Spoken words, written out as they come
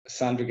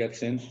Sandra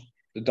gets in.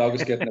 The dog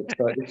is getting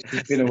excited.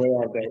 She's been away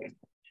all day.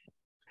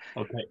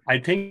 Okay, I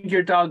think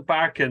your dog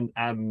barking,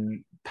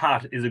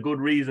 Pat, is a good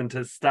reason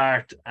to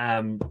start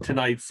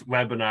tonight's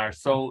webinar.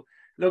 So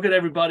look at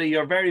everybody,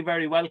 you're very,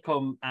 very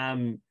welcome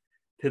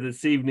to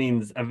this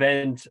evening's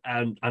event.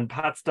 And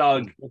Pat's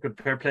dog, look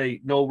at fair play,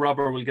 no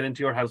robber will get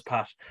into your house,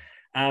 Pat.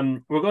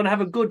 We're going to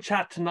have a good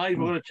chat tonight.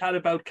 We're going to chat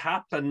about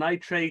CAP and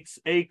nitrates,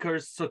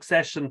 acres,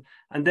 succession,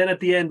 and then at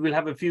the end we'll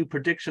have a few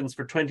predictions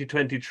for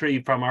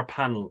 2023 from our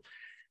panel.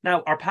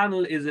 Now, our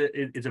panel is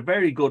a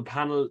very good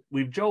panel.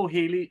 We've Joe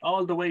Healy,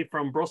 all the way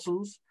from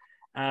Brussels.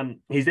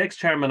 He's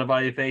ex-chairman of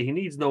IFA. He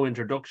needs no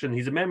introduction.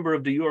 He's a member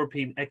of the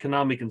European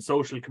Economic and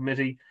Social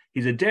Committee.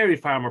 He's a dairy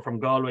farmer from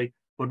Galway.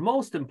 But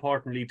most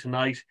importantly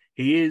tonight,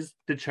 he is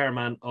the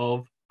chairman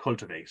of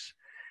Cultivate.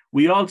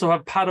 We also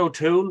have Pat O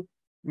Toole,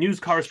 news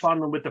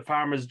correspondent with the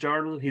Farmers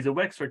Journal. He's a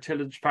Wexford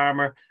tillage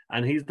farmer,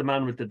 and he's the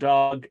man with the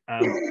dog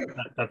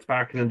that's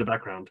barking in the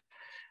background.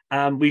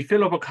 We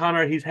Philip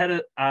O'Connor, he's head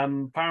of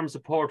farm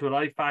support with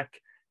ifac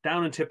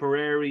down in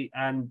Tipperary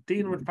and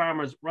dealing with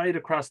farmers right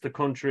across the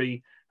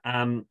country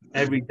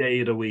every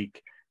day of the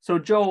week. So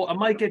Joe, I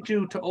might get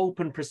you to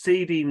open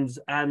proceedings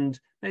and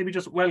maybe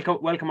just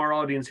welcome our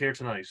audience here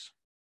tonight.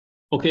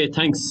 Okay,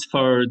 thanks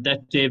for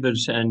that, David,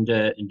 and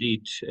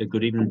indeed,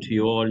 good evening to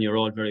you all. You're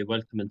all very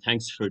welcome, and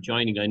thanks for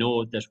joining. I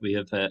know that we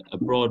have a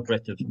broad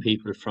breadth of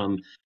people from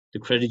the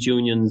credit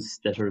unions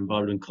that are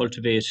involved in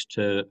Cultivate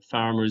to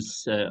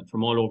farmers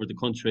from all over the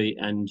country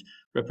and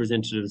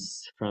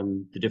representatives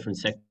from the different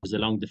sectors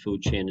along the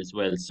food chain as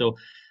well. So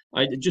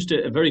just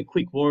a very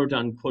quick word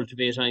on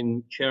Cultivate.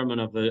 I'm chairman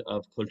of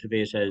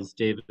Cultivate, as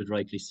David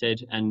rightly said,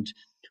 and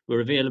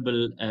we're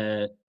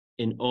available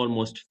in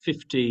almost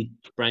 50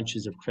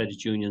 branches of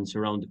credit unions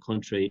around the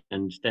country,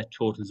 and that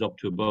totals up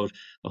to about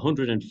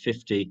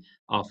 150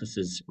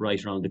 offices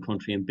right around the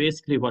country. And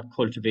basically what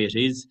Cultivate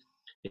is,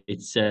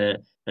 it's a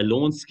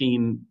loan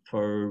scheme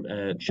for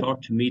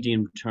short to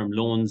medium term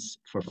loans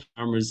for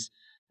farmers,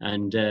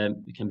 and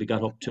it can be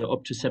got up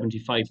to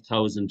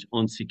 75,000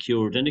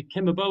 unsecured. And it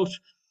came about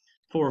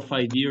 4 or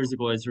 5 years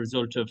ago as a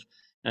result of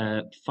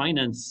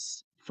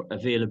finance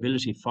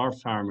availability for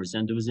farmers,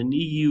 and there was an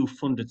EU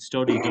funded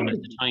study done at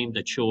the time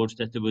that showed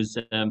that there was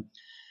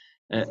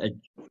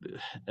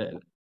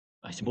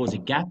I suppose a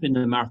gap in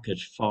the market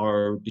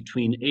for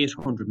between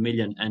 800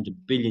 million and €1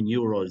 billion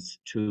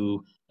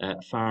to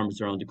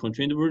farmers around the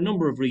country. And there were a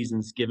number of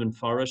reasons given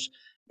for it.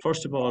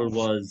 First of all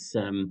was,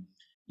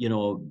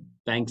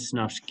 banks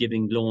not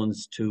giving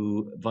loans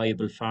to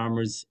viable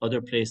farmers.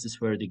 Other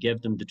places where they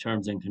gave them, the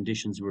terms and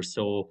conditions were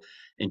so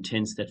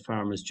intense that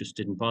farmers just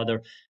didn't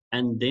bother.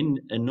 And then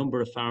a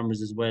number of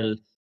farmers as well,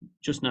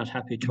 just not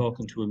happy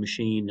talking to a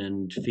machine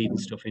and feeding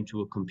stuff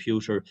into a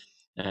computer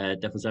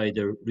that was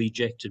either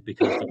rejected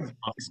because the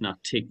box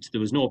not ticked. There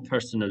was no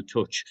personal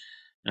touch.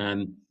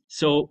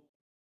 So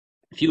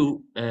a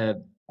few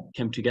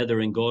came together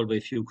in Galway,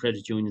 a few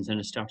credit unions, and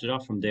it started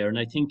off from there. And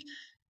I think,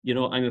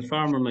 I'm a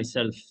farmer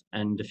myself,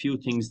 and the few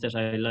things that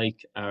I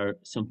like are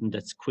something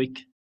that's quick,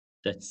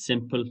 that's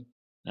simple,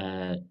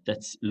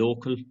 that's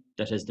local,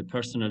 that has the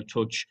personal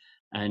touch,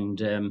 and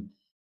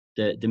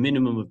the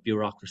minimum of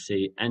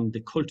bureaucracy. And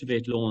the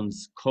Cultivate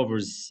loans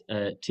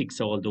ticks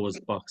all those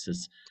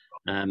boxes.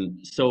 And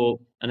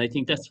I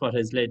think that's what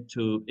has led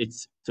to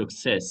its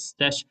success.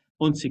 That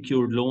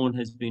unsecured loan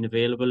has been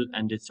available,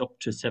 and it's up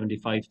to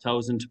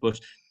 75,000. But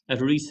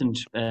at a recent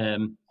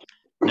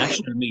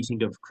national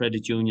meeting of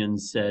credit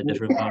unions that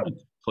are involved in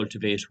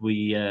Cultivate,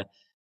 we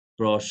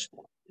brought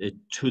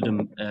to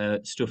them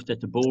stuff that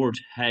the board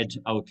had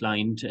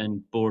outlined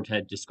and board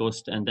had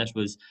discussed, and that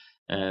was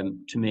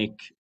to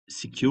make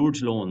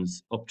secured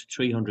loans up to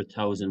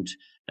 300,000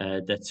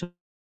 that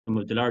some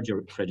of the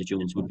larger credit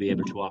unions would be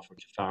able to offer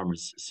to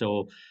farmers.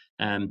 So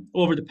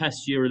over the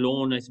past year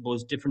alone, I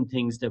suppose different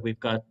things that we've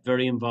got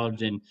very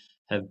involved in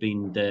have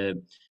been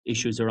the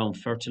issues around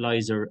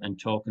fertilizer and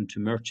talking to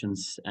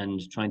merchants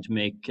and trying to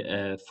make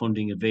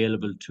funding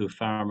available to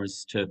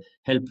farmers to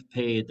help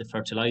pay the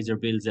fertilizer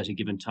bills at a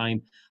given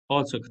time.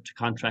 Also to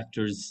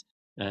contractors,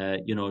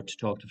 to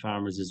talk to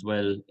farmers as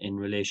well in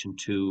relation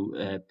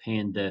to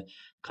paying the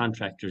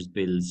contractors'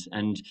 bills.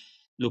 And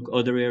look,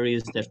 other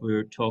areas that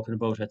we're talking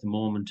about at the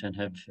moment and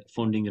have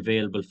funding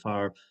available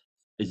for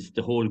is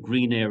the whole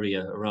green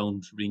area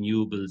around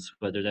renewables,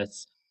 whether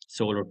that's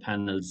solar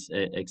panels,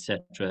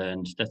 etc.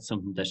 And that's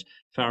something that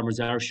farmers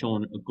are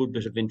showing a good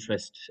bit of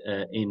interest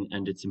in,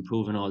 and it's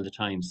improving all the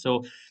time.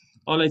 So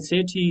all I'd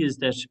say to you is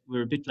that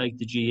we're a bit like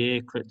the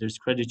GA. There's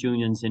credit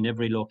unions in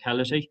every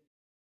locality.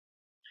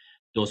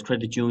 Those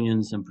credit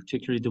unions, and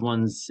particularly the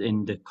ones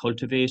in the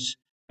Cultivate,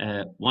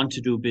 want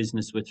to do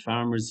business with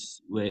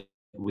farmers. We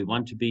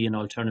want to be an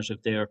alternative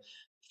there.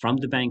 From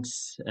the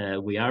banks,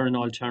 we are an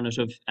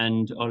alternative.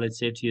 And all I'd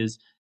say to you is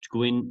to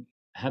go in,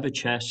 have a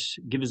chat,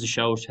 give us a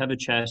shout, have a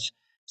chat,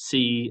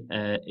 see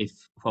if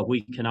what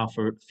we can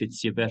offer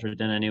fits you better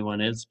than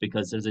anyone else.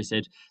 Because as I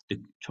said, the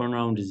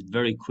turnaround is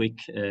very quick,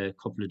 a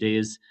couple of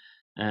days.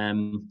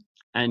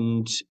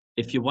 And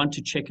if you want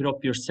to check it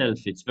up yourself,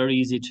 it's very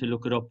easy to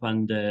look it up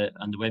on the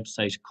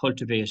website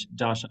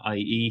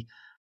cultivate.ie,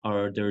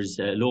 or there's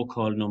a low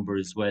call number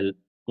as well,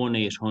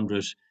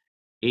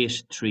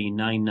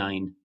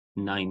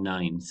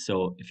 1-800-839999.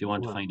 So if you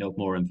want to find out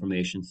more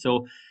information.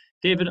 So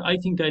David, I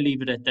think I'll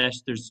leave it at that.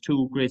 There's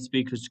two great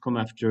speakers to come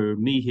after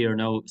me here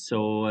now,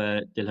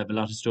 so they'll have a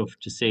lot of stuff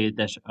to say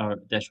that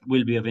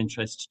will be of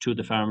interest to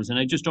the farmers. And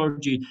I just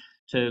urge you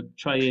to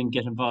try and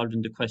get involved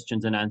in the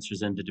questions and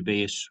answers and the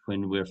debate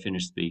when we're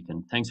finished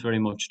speaking. Thanks very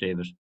much,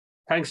 David.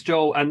 Thanks,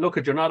 Joe. And look,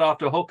 you're not off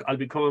the hook. I'll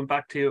be coming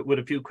back to you with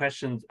a few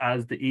questions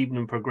as the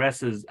evening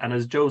progresses. And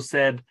as Joe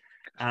said,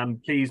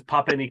 please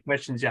pop any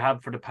questions you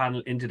have for the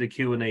panel into the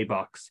Q&A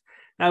box.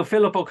 Now,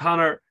 Philip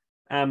O'Connor,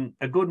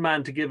 a good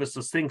man to give us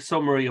a succinct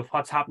summary of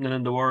what's happening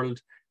in the world.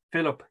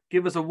 Philip,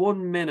 give us a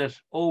 1-minute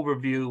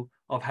overview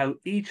of how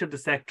each of the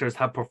sectors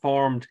have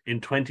performed in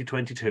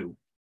 2022.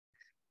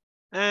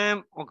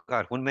 Oh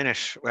God, 1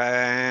 minute.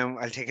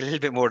 I'll take a little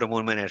bit more than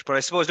 1 minute, but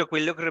I suppose, look,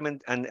 we'll look at them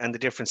and the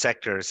different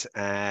sectors.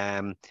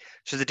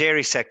 So the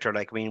dairy sector,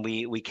 like, I mean,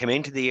 we came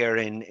into the year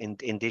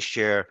in this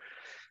year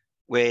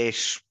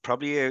with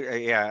probably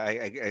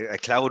a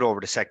cloud over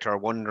the sector,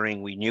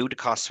 wondering. We knew the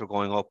costs were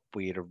going up.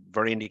 We had a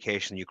very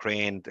indication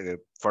Ukraine, the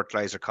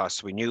fertilizer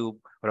costs, we knew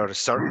without a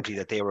certainty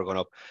that they were going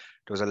up.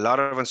 There was a lot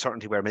of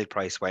uncertainty where milk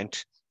price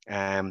went.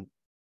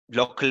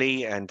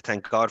 Luckily, and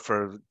thank God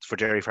for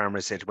dairy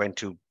farmers, it went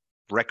to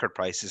record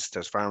prices.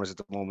 There's farmers at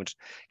the moment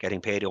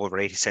getting paid over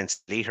 80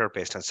 cents a litre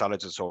based on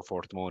solids and so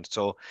forth at the moment.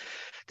 So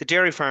the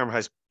dairy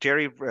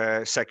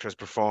sector has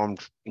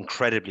performed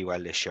incredibly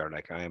well this year.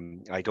 Like,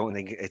 I don't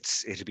think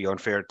it'd be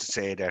unfair to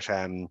say that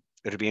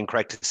it'd be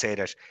incorrect to say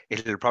that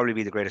it'll probably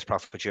be the greatest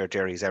profit year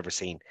dairy has ever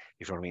seen,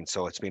 if you know what I mean.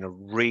 So it's been a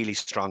really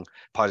strong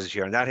positive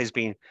year, and that has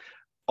been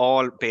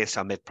all based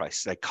on milk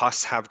price. Like,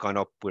 costs have gone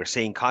up. We're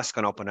seeing costs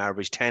gone up on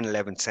average 10,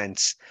 11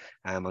 cents.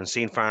 I'm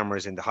seeing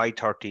farmers in the high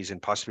 30s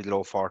and possibly the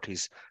low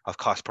 40s of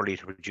cost per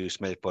litre produced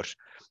milk, but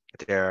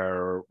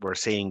we're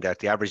seeing that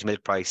the average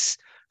milk price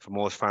for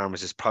most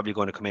farmers is probably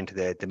going to come into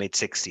the mid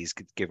 60s,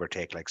 give or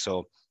take. Like,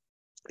 so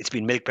it's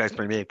been milk price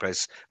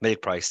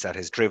that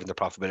has driven the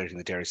profitability in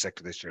the dairy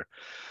sector this year.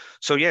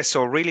 So yes,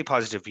 so a really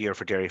positive year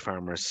for dairy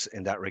farmers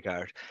in that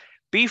regard.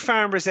 Beef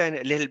farmers then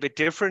a little bit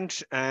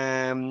different.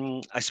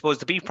 I suppose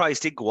the beef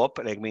price did go up.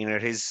 Like, I mean,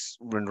 it is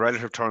in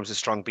relative terms a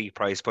strong beef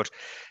price, but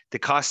the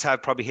costs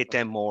have probably hit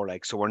them more.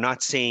 Like, so we're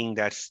not seeing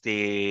that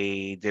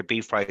the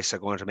beef price are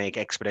going to make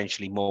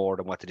exponentially more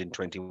than what they did in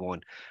 21.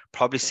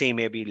 Probably seeing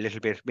maybe a little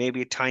bit,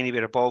 maybe a tiny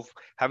bit above.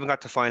 Haven't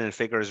got the final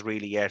figures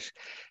really yet.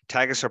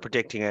 Taggers are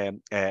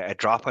predicting a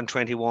drop on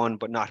 21,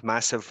 but not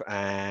massive.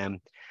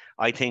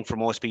 I think for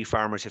most beef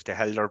farmers, if they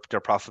held their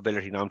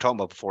profitability, now I'm talking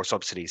about before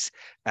subsidies,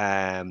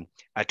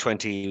 at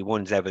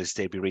 21 levels,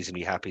 they'd be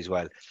reasonably happy as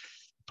well.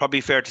 Probably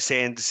fair to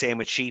say, and the same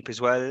with sheep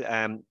as well.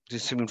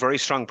 There's some very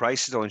strong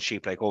prices on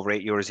sheep, like over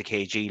 €8 a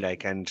kg,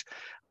 like, and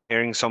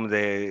hearing some of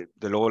the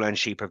lowland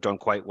sheep have done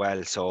quite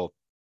well. So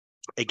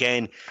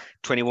again,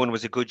 21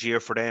 was a good year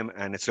for them,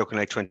 and it's looking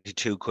like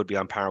 22 could be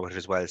on par with it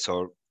as well.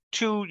 So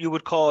two you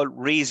would call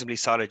reasonably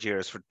solid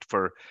years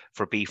for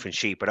beef and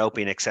sheep without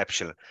being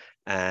exceptional.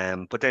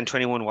 But then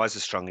 21 was a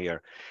strong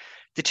year.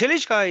 The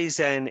tillage guys,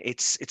 then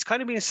it's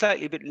kind of been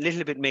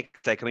little bit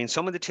mixed. Like, I mean,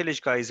 some of the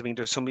tillage guys, I mean,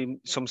 there's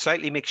some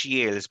slightly mixed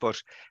yields,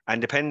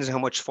 and depends on how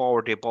much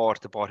forward they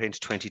bought into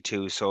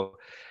 22. So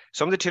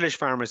some of the tillage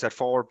farmers that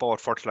forward bought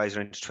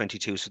fertilizer into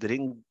 22, so they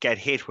didn't get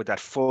hit with that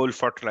full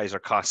fertilizer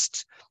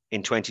cost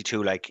in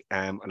 22, like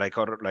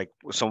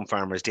some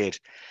farmers did,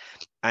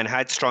 and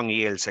had strong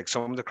yields. Like,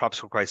 some of the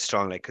crops were quite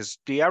strong, like, because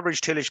the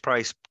average tillage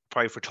price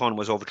per ton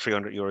was over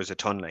 €300 a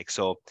ton, like,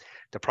 so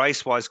the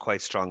price was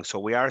quite strong. So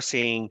we are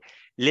seeing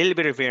a little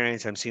bit of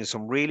variance. I'm seeing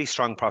some really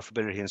strong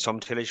profitability in some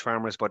tillage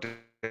farmers, but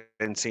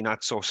then see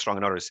not so strong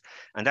in others,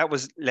 and that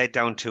was led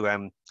down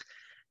to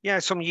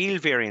some yield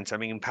variance. I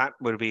mean, Pat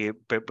will be a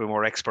bit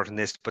more expert in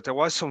this, but there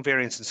was some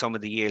variance in some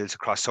of the yields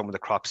across some of the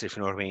crops, if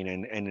you know what I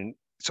mean. And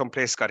some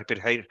places got a bit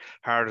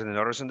harder than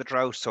others in the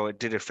drought, so it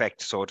did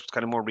affect. So it was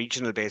kind of more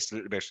regional based a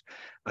little bit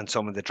on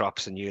some of the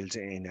drops in yields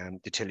in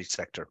the tillage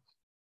sector.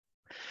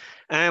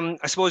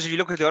 I suppose if you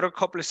look at the other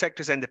couple of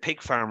sectors and the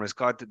pig farmers,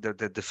 God,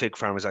 the pig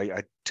farmers,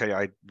 I tell you,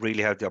 I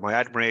really have my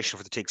admiration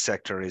for the pig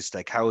sector is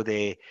like how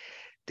they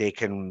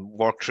can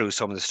work through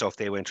some of the stuff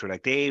they went through.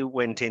 Like, they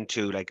went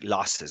into like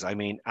losses. I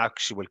mean,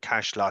 actual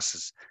cash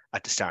losses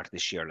at the start of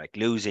this year, like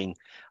losing.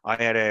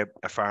 I had a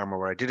farmer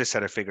where I did a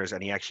set of figures,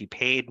 and he actually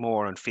paid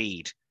more on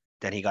feed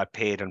than he got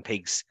paid on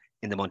pigs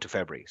in the month of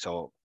February.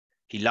 So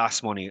he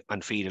lost money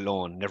on feed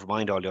alone, never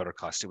mind all the other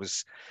costs.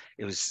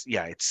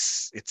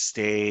 It's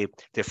the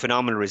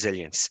phenomenal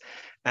resilience.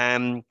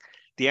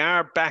 They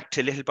are back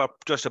to a little bit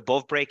just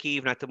above break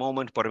even at the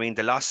moment, but I mean,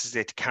 the losses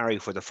they carry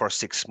for the first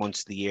 6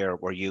 months of the year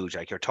were huge.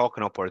 Like, you're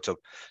talking upwards of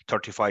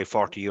 35,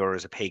 40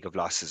 euros a pig of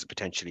losses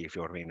potentially, if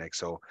you know what I mean. Like,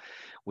 so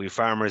we've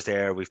farmers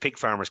there, we've pig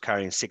farmers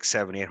carrying 600,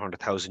 700,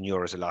 800,000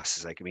 euros of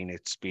losses. Like, I mean,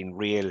 it's been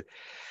real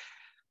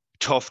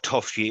tough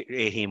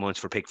 18 months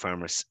for pig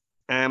farmers.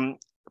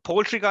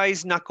 Poultry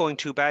guys not going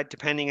too bad,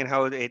 depending on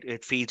how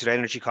it feeds with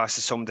energy costs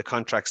of some of the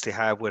contracts they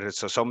have with it.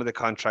 So some of the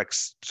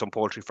contracts, some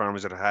poultry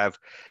farmers that have,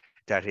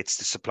 that it's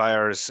the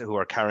suppliers who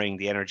are carrying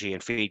the energy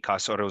and feed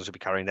costs, others will be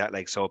carrying that.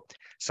 Like, so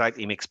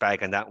slightly mixed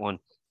bag on that one.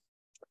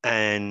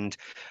 And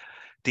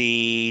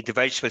the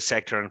vegetable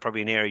sector, and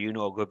probably an area you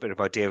know a good bit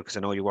about, Dave, because I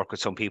know you work with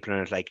some people in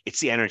it, like it's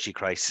the energy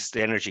crisis,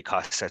 the energy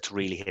costs that's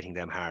really hitting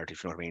them hard,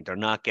 if you know what I mean. They're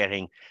not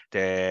getting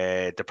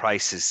the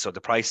prices. So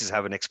the prices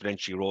haven't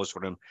exponentially rose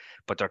for them,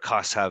 but their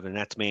costs have, and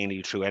that's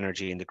mainly through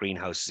energy in the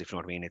greenhouses, if you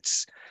know what I mean.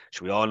 It's,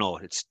 so we all know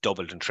it's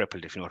doubled and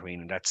tripled, if you know what I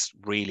mean. And that's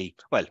really,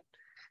 well,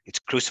 it's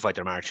crucified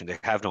their margin. They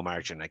have no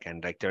margin, like,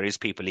 and like there is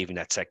people leaving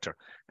that sector.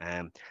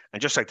 And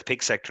just like the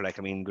pig sector, like,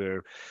 I mean,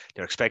 they're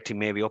expecting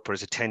maybe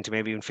upwards of 10 to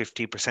maybe even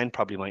 15%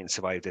 probably mightn't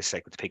survive this,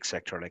 like with the pig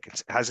sector. Like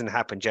it hasn't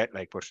happened yet,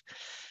 like, but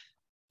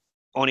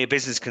only a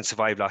business can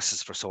survive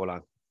losses for so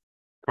long.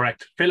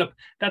 Correct, Philip.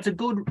 That's a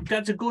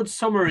good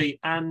summary.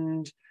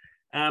 And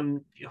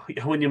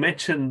when you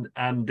mention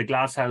the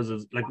glass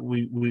houses, like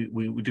we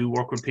do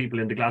work with people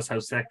in the glass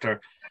house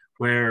sector,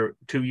 where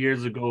 2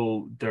 years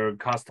ago their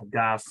cost of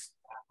gas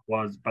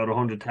was about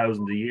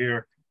 100,000 a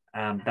year.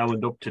 That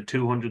went up to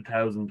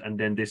 200,000, and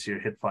then this year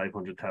hit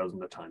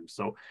 500,000 a time.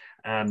 So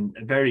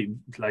very,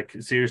 like,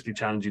 seriously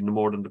challenging,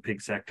 more than the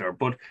pig sector.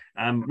 But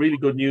really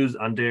good news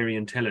on dairy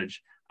and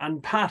tillage.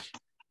 And Pat,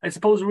 I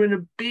suppose we're in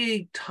a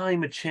big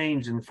time of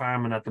change in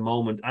farming at the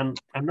moment, and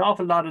an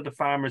awful lot of the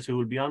farmers who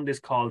will be on this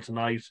call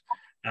tonight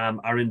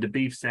are in the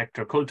beef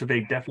sector.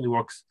 Cultivate definitely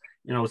works,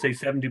 you know, say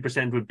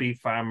 70% with beef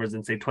farmers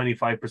and say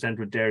 25%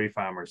 with dairy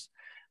farmers.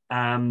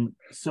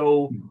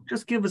 So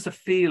just give us a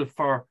feel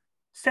for,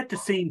 set the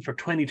scene for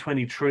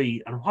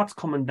 2023 and what's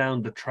coming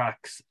down the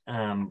tracks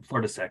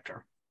for the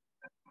sector.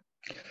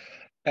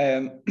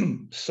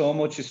 So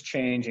much is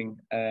changing.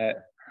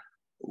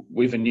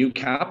 We've a new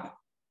cap.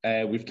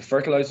 We've the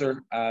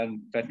fertilizer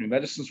and veterinary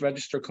medicines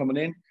register coming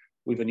in.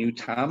 We've a new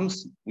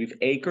TAMS. We've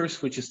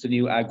acres, which is the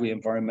new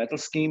agri-environmental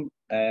scheme.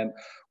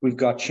 We've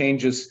got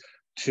changes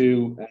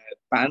to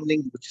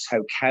banding, which is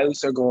how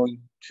cows are going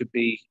to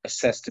be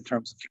assessed in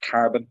terms of the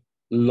carbon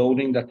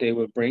loading that they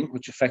will bring,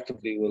 which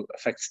effectively will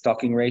affect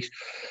stocking rate.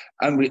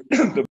 And we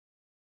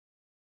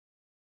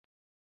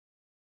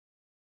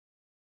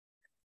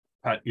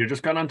Pat, you're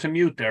just gone on to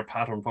mute there,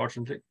 Pat,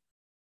 unfortunately.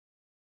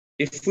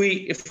 If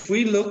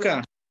we look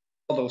at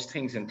all those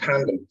things in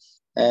tandem,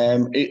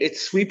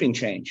 it's sweeping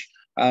change.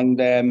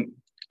 And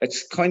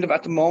it's kind of,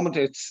 at the moment,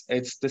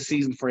 it's the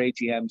season for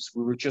AGMs.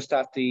 We were just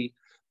at the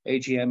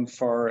AGM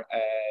for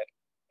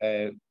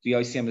the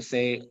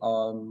ICMSA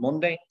on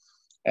Monday.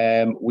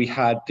 We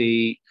had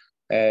the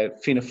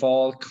Fianna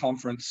Fáil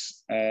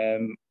conference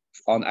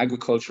on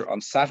agriculture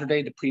on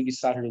Saturday. The previous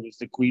Saturday was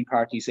the Green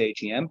Party's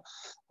AGM.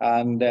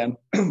 And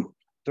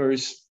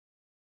there's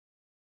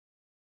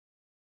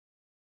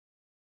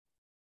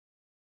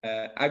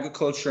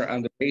agriculture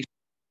and the base.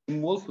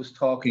 Wolf was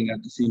talking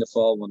at the Fianna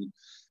Fáil one,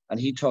 and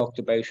he talked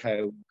about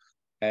how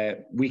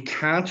we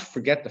can't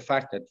forget the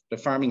fact that the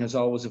farming has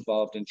always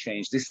evolved and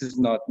changed. This is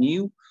not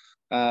new,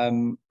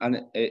 and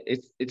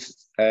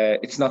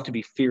it's not to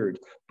be feared.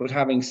 But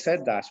having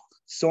said that,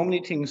 so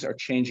many things are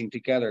changing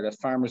together that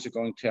farmers are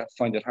going to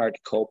find it hard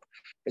to cope,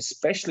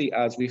 especially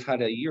as we've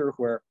had a year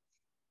where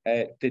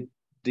the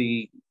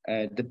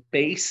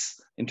base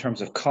in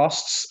terms of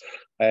costs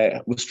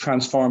was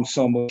transformed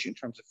so much in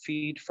terms of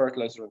feed,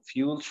 fertilizer, and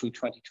fuel through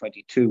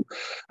 2022.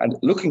 And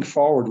looking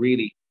forward,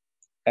 really,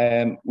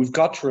 we've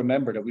got to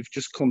remember that we've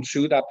just come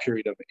through that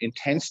period of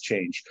intense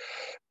change.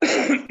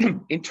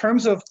 In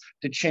terms of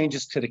the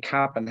changes to the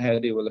cap and how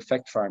they will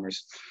affect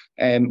farmers,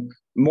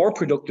 more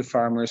productive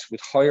farmers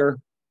with higher,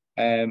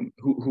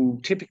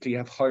 who typically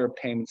have higher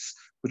payments,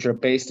 which are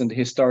based on the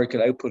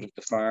historical output of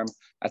the farm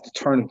at the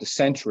turn of the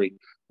century,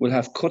 will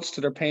have cuts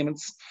to their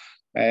payments.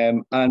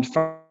 And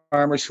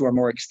farmers who are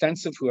more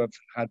extensive, who have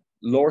had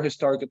lower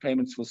historical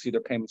payments, will see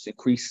their payments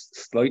increase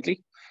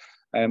slightly.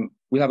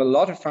 We'll have a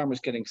lot of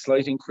farmers getting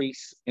slight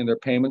increase in their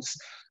payments,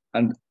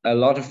 and a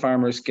lot of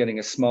farmers getting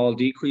a small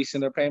decrease in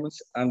their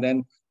payments, and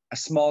then a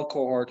small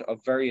cohort of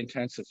very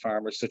intensive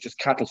farmers, such as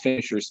cattle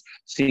finishers,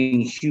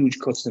 seeing huge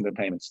cuts in their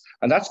payments.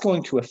 And that's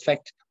going to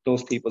affect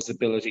those people's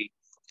ability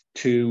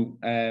to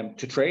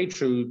trade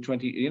through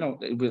 20, you know,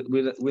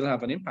 will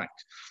have an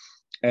impact.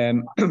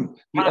 Pat,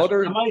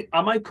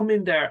 I might come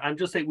in there and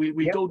just say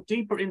we go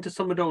deeper into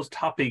some of those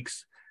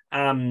topics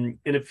in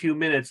a few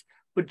minutes.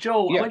 But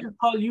Joe, I might just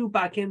call you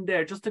back in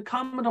there just to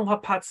comment on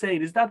what Pat's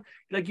saying. Is that,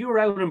 like, you were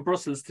out in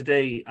Brussels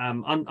today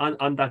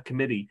on that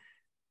committee?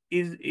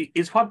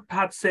 Is what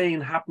Pat's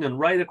saying happening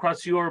right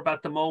across Europe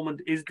at the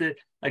moment? Is the,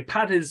 like,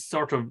 Pat is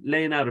sort of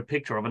laying out a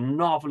picture of an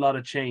awful lot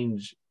of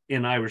change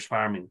in Irish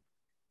farming.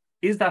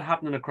 Is that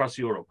happening across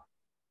Europe?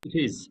 It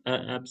is,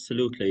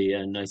 absolutely.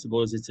 And I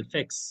suppose its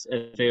effects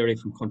vary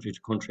from country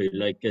to country.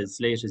 Like, as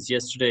late as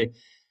yesterday,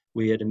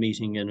 we had a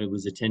meeting and it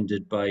was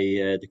attended by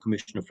the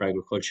Commissioner for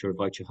Agriculture,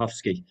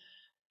 Wojciechowski.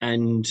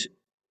 And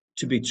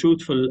to be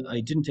truthful,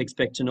 I didn't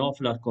expect an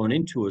awful lot going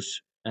into it.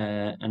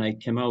 And I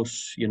came out,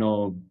 you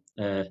know,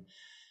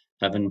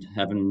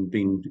 having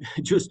been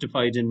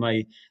justified in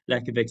my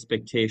lack of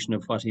expectation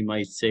of what he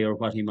might say or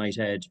what he might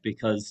add,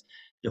 because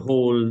the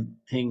whole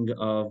thing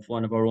of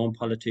one of our own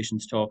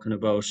politicians talking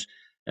about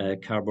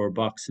cardboard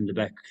box in the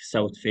back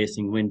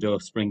south-facing window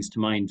springs to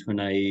mind when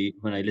I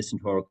listen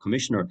to our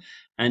commissioner.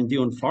 And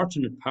the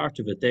unfortunate part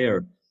of it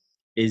there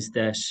is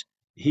that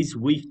his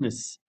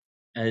weakness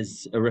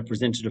as a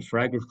representative for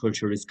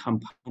agriculture is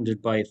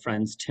compounded by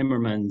Franz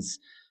Timmermans,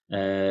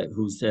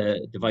 who's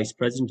the vice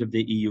president of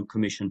the EU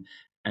Commission,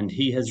 and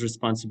he has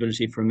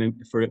responsibility for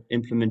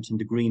implementing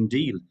the Green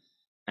Deal.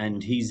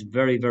 And he's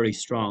very, very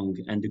strong.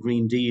 And the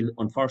Green Deal,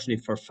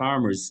 unfortunately for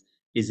farmers,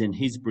 is in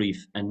his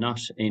brief and not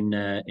in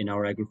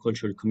our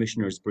agricultural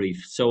commissioner's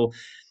brief. So,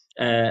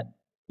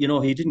 you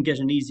know, he didn't get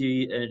an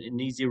easy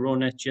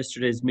run at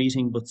yesterday's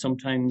meeting, but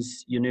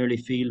sometimes you nearly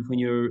feel when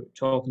you're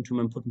talking to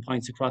him and putting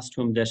points across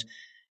to him that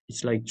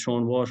it's like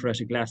throwing water at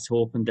a glass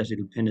hoping that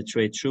it'll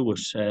penetrate through it.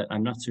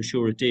 I'm not so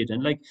sure it did.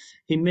 And like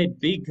he made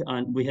big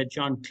on, we had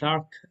John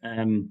Clark,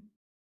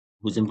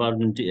 who's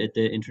involved in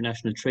the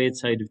international trade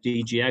side of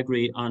DG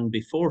Agri on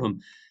before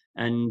him.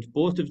 And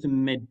both of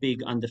them made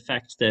big on the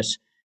fact that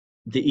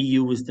the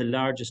EU is the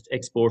largest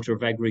exporter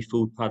of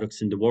agri-food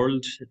products in the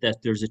world,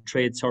 that there's a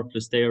trade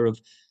surplus there of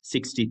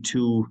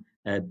 62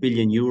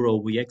 billion euro.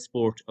 We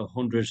export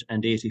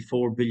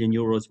 184 billion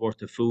euros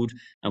worth of food,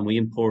 and we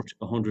import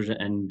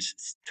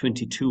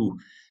 122.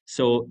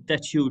 So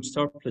that huge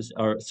surplus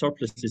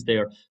is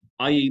there.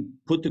 I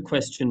put the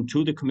question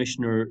to the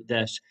Commissioner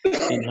that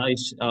in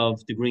light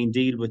of the Green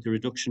Deal with the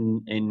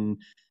reduction in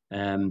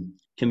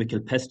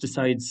chemical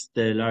pesticides,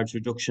 the large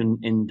reduction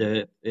in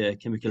the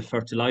chemical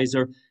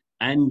fertilizer,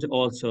 and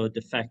also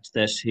the fact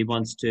that he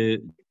wants the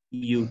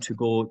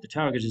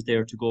target is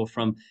there to go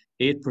from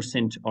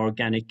 8%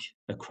 organic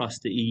across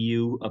the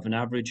EU of an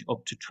average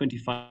up to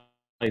 25%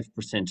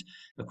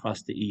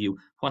 across the EU.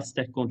 What's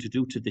that going to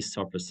do to this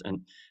surplus?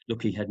 And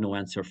look, he had no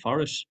answer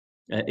for it.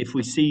 If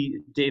we see,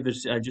 David,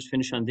 I'll just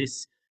finish on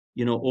this,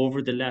 you know,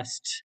 over the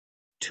last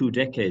 2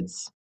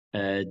 decades,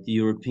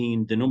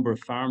 the number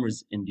of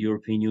farmers in the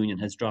European Union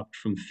has dropped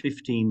from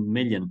 15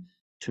 million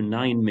to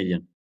 9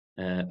 million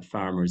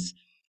farmers.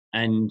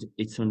 And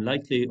it's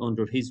unlikely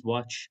under his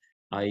watch.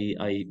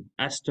 I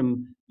asked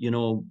him, you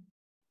know,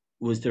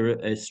 was there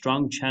a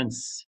strong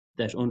chance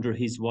that under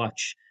his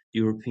watch,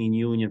 the European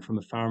Union, from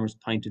a farmer's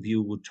point of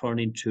view, would turn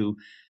into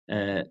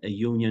a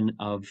union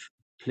of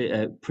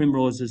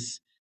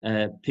primroses,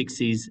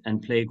 pixies,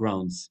 and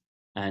playgrounds?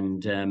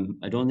 And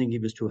I don't think he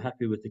was too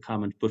happy with the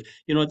comment. But,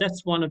 you know,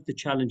 that's one of the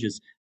challenges.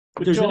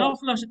 But there's an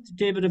awful lot,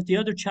 David, of the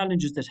other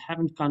challenges that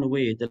haven't gone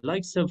away. The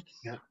likes of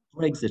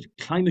Brexit,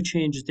 climate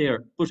change is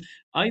there. But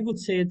I would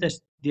say that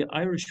the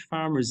Irish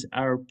farmers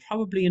are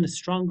probably in a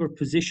stronger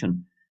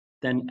position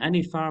than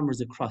any farmers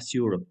across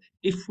Europe.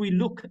 If we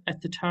look at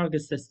the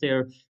targets that's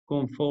there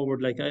going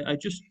forward, like I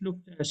just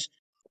looked at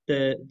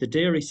the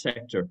dairy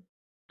sector,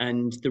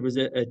 and there was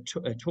a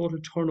total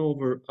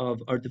turnover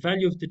of, or the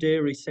value of the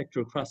dairy sector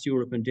across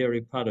Europe and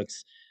dairy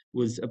products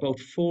was about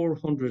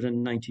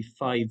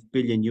 495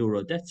 billion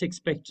euro. That's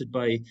expected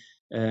by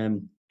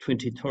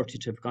 2030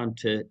 to have gone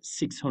to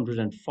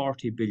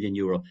 640 billion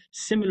euro.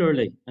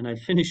 Similarly, and I'll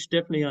finish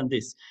definitely on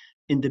this,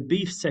 in the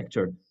beef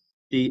sector,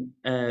 the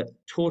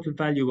total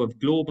value of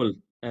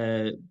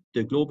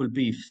the global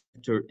beef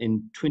sector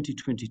in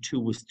 2022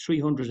 was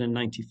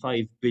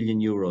 395 billion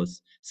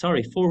euros.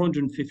 Sorry,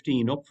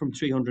 415, up from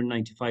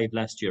 395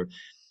 last year.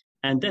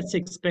 And that's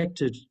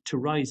expected to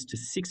rise to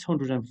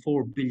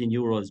 604 billion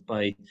euros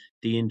by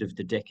the end of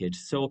the decade.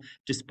 So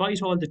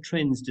despite all the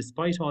trends,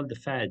 despite all the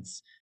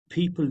fads,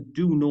 people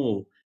do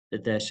know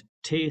that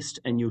taste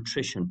and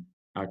nutrition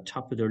are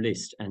top of their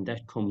list, and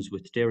that comes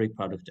with dairy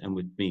product and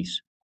with meat.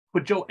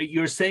 But Joe,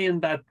 you're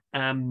saying that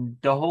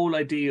the whole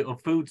idea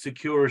of food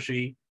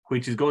security,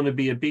 which is going to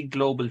be a big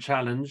global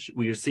challenge,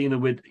 we are seeing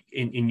it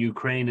in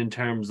Ukraine in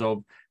terms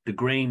of the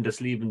grain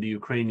that's leaving the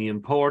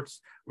Ukrainian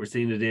ports. We're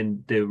seeing it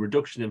in the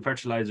reduction in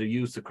fertilizer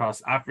use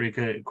across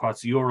Africa,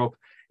 across Europe,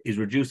 is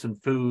reducing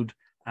food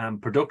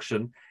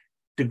production.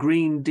 The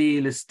Green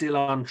Deal is still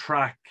on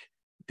track.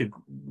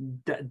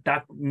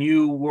 That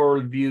new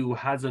worldview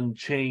hasn't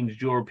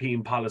changed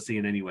European policy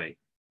in any way.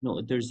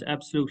 No, there's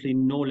absolutely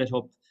no let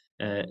up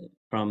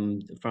from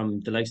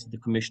the likes of the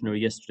Commissioner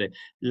yesterday.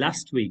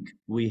 Last week,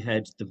 we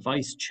had the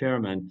Vice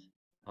Chairman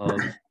of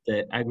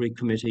the Agri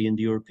Committee in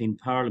the European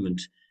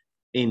Parliament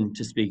in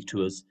to speak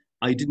to us.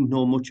 I didn't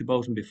know much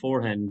about him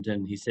beforehand,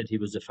 and he said he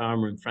was a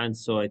farmer in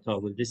France, so I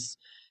thought, well, this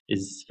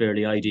is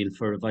fairly ideal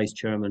for a Vice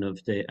Chairman of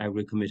the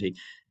Agri Committee.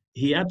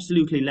 He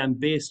absolutely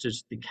lambasted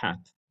the CAP.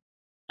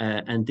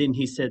 And then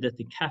he said that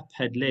the CAP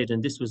had led,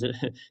 and this was an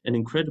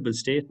incredible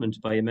statement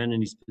by a man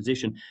in his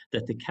position,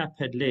 that the CAP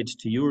had led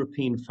to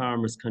European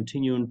farmers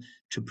continuing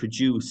to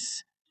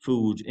produce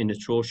food in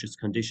atrocious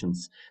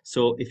conditions.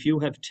 So if you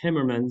have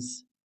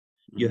Timmermans,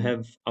 you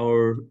have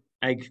our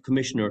Ag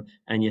Commissioner,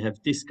 and you have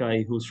this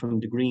guy who's from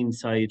the Green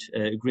side,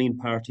 Green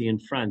Party in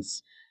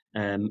France,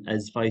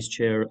 as Vice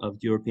Chair of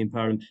the European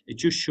Parliament, it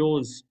just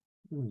shows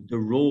the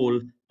role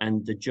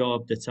and the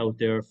job that's out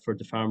there for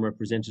the farm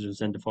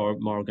representatives and the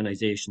farm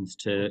organisations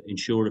to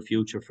ensure a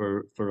future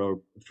for our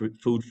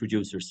food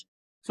producers.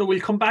 So we'll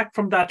come back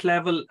from that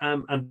level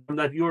and from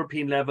that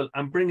European level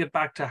and bring it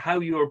back to how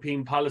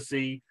European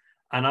policy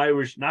and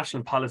Irish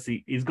national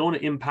policy is going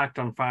to impact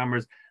on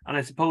farmers. And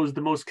I suppose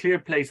the most clear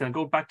place, and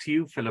I'll go back to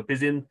you, Philip,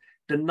 is in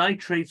the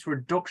nitrates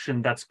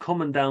reduction that's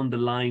coming down the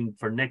line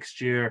for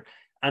next year.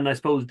 And I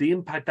suppose the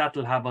impact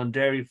that'll have on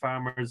dairy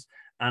farmers,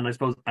 and I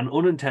suppose an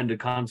unintended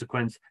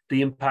consequence,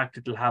 the impact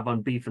it'll have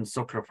on beef and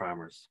suckler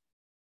farmers.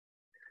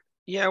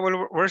 Yeah,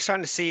 well, we're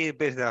starting to see a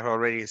bit of that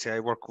already. See,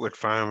 I work with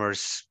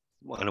farmers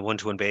on a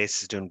one-to-one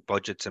basis, doing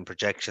budgets and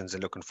projections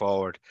and looking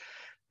forward.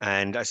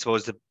 And I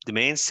suppose the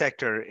main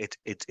sector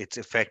it's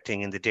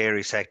affecting in the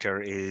dairy sector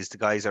is the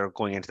guys that are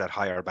going into that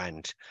higher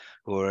band,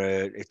 who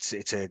are it's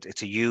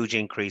a huge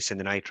increase in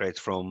the nitrates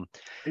from.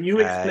 Can you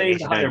explain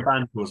the higher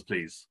band to us,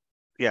 please?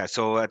 Yeah,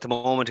 so at the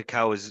moment a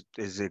cow is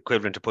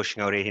equivalent to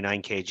pushing out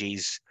 89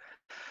 kgs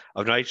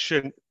of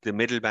nitrogen. The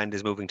middle band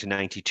is moving to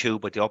 92,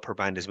 but the upper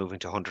band is moving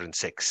to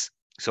 106.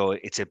 So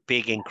it's a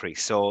big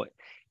increase. So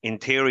in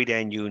theory,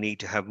 then you need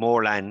to have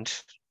more land,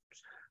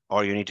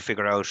 or you need to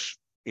figure out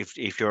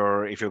if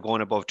you're going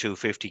above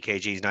 250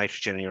 kgs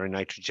nitrogen and you're in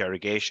nitrogen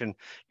irrigation,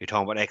 you're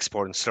talking about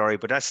export and slurry,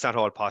 but that's not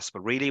all possible.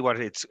 Really, what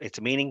it's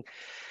a meaning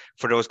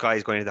for those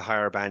guys going to the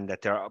higher band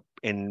that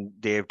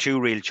they have two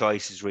real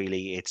choices.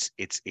 Really,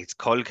 it's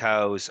cull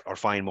cows or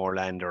find more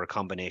land, or a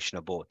combination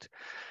of both.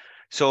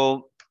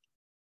 So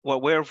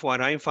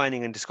what I'm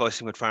finding and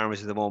discussing with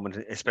farmers at the moment,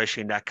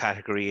 especially in that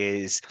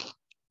category, is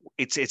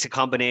it's a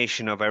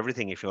combination of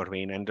everything, if you know what I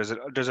mean. And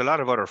there's a lot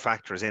of other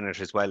factors in it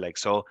as well. Like,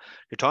 so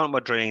you're talking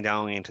about drilling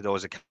down into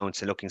those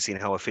accounts and looking, seeing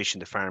how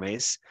efficient the farm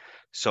is.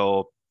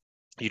 So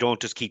you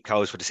don't just keep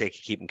cows for the sake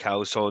of keeping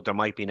cows. So there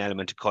might be an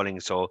element of culling.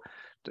 So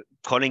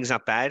culling is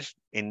not bad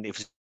if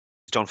it's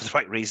done for the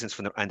right reasons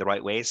and the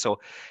right way.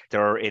 So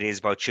it is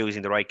about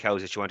choosing the right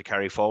cows that you want to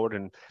carry forward,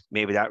 and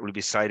maybe that will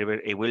be side of it.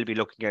 It will be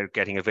looking at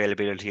getting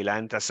availability of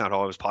land. That's not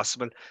always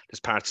possible.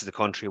 There's parts of the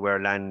country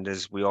where land,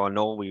 as we all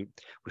know, we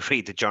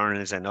read the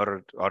journals and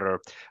other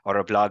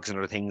blogs and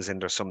other things,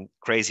 and there's some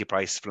crazy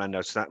prices for land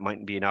out, so that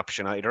mightn't be an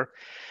option either.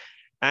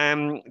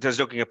 There's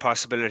looking at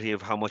possibility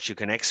of how much you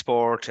can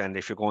export, and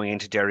if you're going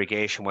into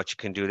derogation, what you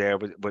can do there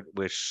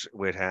with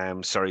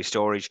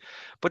storage.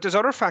 But there's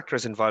other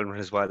factors involved in it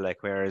as well. Like,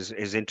 whereas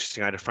is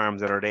interesting, I had a farm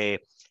the other day,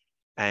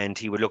 and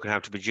he would look at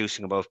after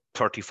producing about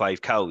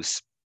 35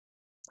 cows.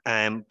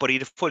 But he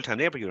had a full-time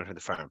labour unit on the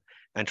farm,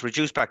 and to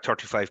reduce back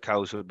 35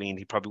 cows would mean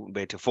he probably wouldn't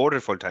be able to afford a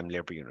full-time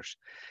labour unit.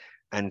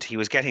 And he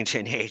was getting to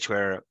an age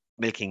where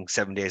milking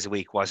 7 days a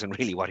week wasn't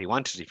really what he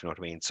wanted, if you know what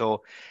I mean.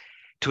 So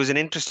it was an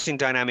interesting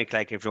dynamic,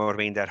 like, if you know what I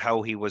mean, that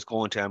how he was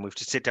going to, and we have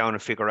to sit down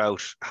and figure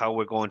out how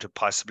we're going to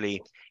possibly,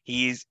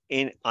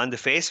 on the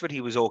face of it,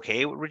 he was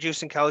okay with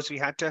reducing cows if he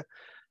had to,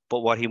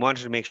 but what he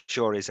wanted to make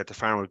sure is that the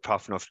farm would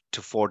profit enough to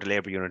afford the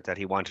labour unit that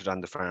he wanted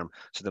on the farm.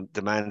 So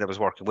the man that was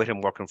working with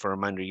him, working for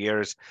him under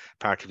years,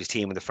 part of his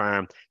team on the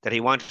farm, that he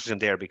wanted him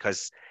there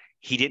because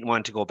he didn't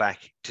want to go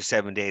back to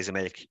 7 days of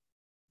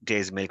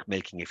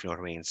milking, if you know what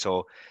I mean.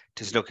 So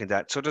just looking at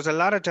that. So there's a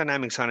lot of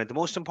dynamics on it. The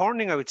most important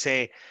thing I would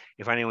say,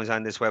 if anyone's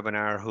on this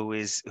webinar who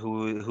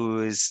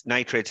is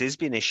nitrates is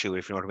being an issue,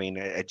 if you know what I mean,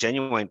 a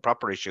genuine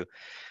proper issue,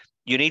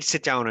 you need to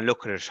sit down and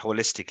look at it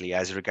holistically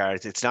as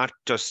regards, it's not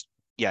just,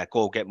 yeah,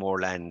 go get more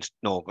land.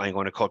 No, I'm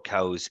going to cut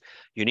cows.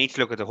 You need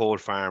to look at the whole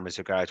farm as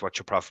regards what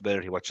your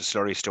profitability, what your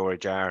slurry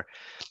storage are,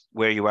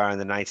 where you are in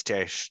the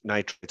nitrates.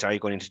 Are you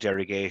going into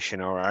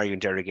derogation, or are you in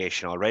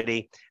derogation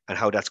already, and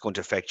how that's going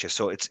to affect you?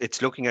 So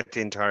it's looking at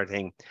the entire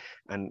thing.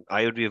 And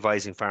I would be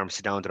advising farmers to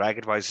sit down, their ag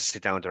advisors to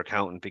sit down with their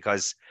accountant,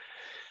 because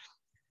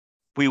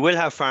we will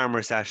have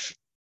farmers that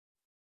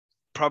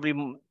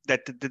probably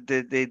that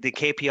the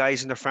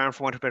KPIs in the farm,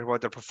 for want of a better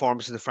word, their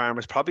performance in the farm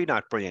is probably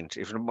not brilliant.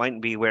 If it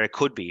mightn't be where it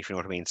could be, if you know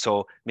what I mean.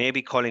 So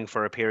maybe culling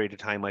for a period of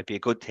time might be a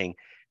good thing,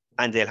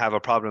 and they'll have a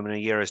problem in a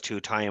year or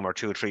 2 time, or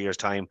 2 or 3 years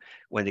time,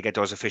 when they get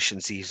those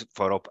efficiencies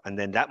put up, and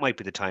then that might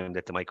be the time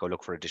that they might go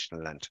look for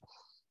additional land.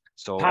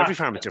 So Pat, every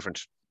farm is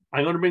different.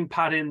 I'm going to bring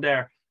Pat in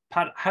there.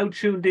 Pat, how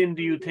tuned in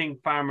do you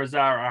think farmers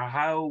are, or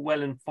how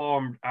well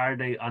informed are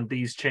they on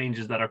these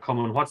changes that are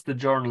coming? What's the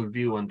journal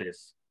view on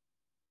this?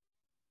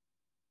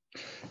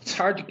 It's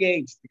hard to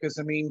gauge, because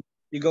I mean,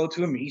 you go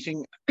to a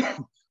meeting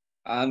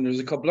and there's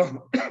a couple of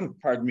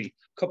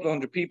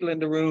hundred people in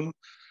the room,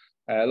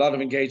 a lot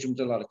of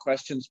engagement, a lot of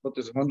questions, but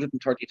there's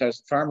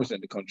 130,000 farmers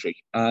in the country,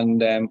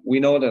 and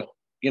we know that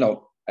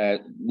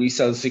we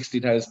sell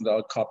 60,000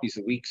 odd copies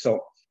a week,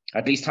 so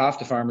at least half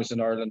the farmers in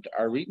Ireland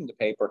are reading the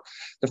paper.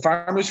 The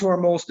farmers who are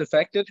most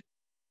affected,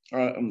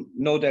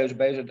 no doubt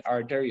about it,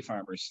 are dairy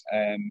farmers.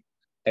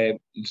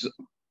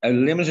 A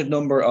limited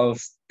number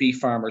of beef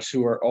farmers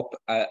who are up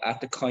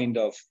at the kind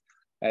of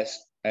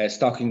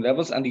stocking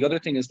levels. And the other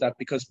thing is that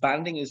because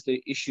banding is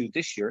the issue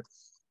this year,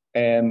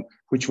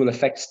 which will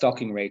affect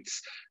stocking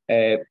rates,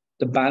 the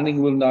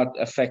banding will not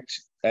affect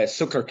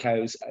suckler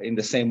cows in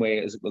the same way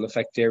as it will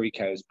affect dairy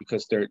cows,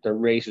 because they're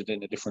rated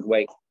in a different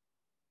way.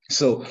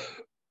 So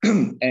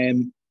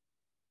that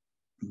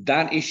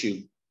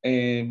issue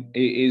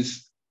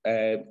is,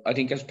 I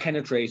think, has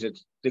penetrated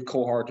the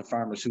cohort of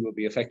farmers who will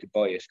be affected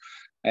by it.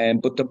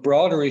 But the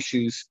broader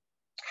issues,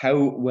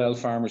 how well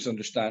farmers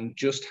understand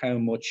just how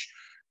much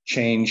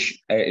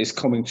change is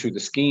coming through the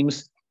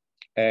schemes,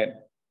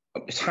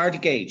 it's hard to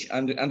gauge.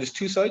 And there's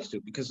two sides to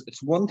it, because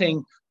it's one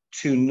thing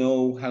to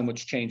know how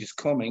much change is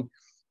coming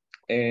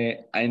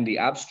in the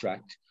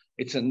abstract.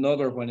 It's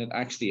another when it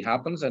actually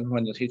happens and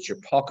when it hits your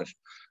pocket.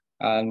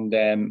 And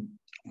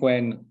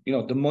when, you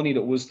know, the money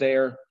that was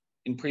there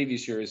in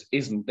previous years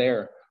isn't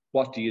there,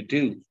 what do you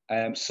do?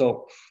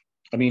 So,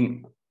 I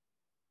mean,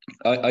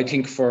 I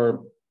think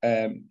for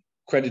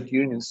credit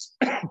unions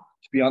to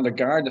be on their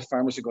guard, if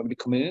farmers are going to be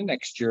coming in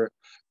next year,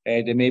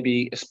 they may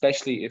be,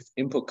 especially if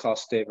input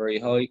costs stay very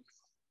high,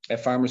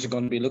 farmers are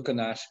going to be looking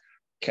at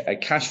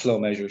cash flow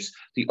measures.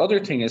 The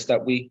other thing is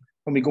that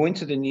when we go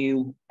into the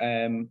new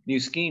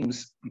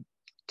schemes,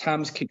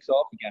 TAMS kicks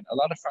off again. A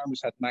lot of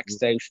farmers had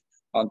maxed out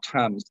on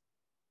TAMS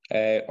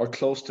or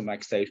close to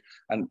maxed out,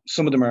 and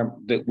some of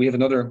them we have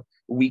another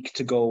week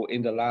to go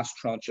in the last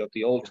tranche of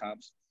the old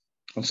TAMS,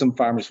 and some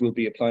farmers will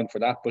be applying for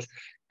that. But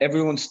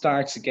everyone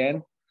starts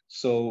again,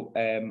 so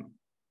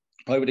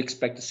I would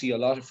expect to see a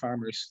lot of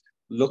farmers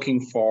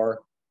looking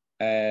for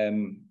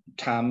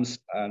TAMS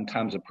and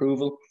TAMS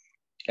approval.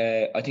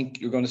 I think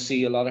you're going to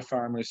see a lot of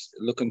farmers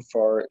looking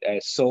for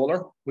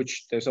solar,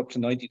 which there's up to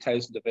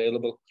 90,000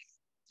 available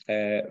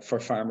for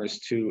farmers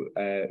to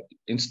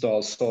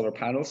install solar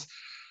panels.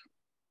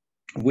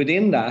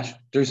 Within that,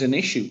 there's an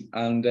issue,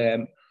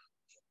 and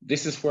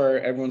this is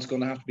where everyone's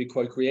going to have to be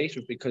quite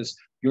creative, because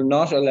you're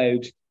not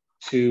allowed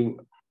to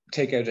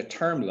take out a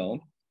term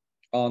loan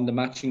on the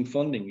matching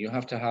funding. You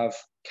have to have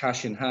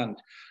cash in hand.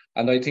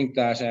 And I think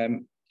that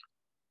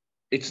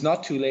it's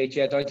not too late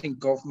yet. I think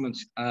government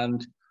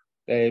and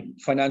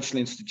financial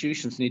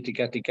institutions need to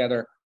get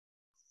together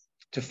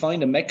to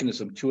find a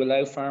mechanism to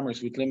allow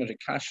farmers with limited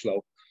cash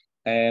flow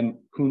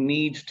who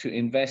need to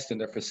invest in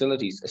their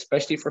facilities,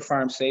 especially for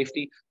farm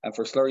safety and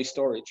for slurry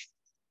storage,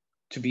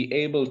 to be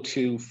able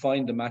to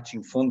find the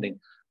matching funding.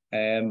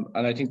 And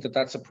I think that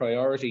that's a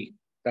priority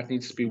that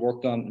needs to be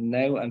worked on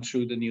now and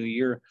through the new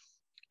year.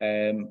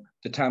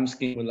 The TAM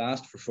scheme will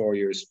last for 4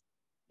 years.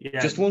 Yeah.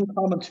 Just one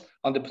comment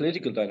on the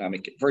political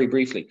dynamic, very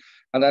briefly,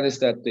 and that is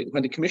that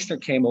when the commissioner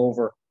came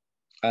over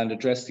and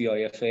addressed the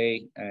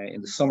IFA in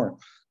the summer,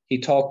 he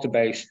talked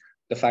about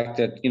the fact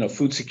that, you know,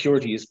 food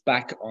security is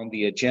back on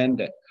the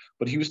agenda,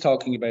 but he was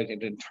talking about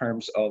it in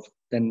terms of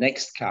the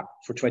next cap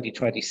for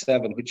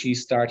 2027, which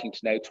he's starting to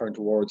now turn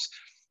towards.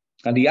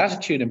 And the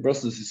attitude in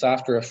Brussels is,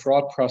 after a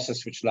fraught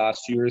process which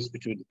lasts years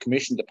between the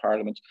Commission, the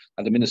Parliament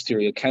and the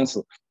Ministerial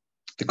Council,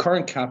 the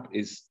current cap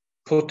is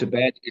put to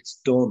bed, it's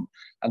done.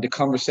 And the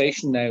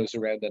conversation now is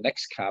around the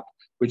next cap,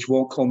 which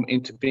won't come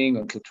into being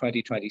until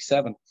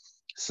 2027.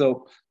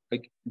 So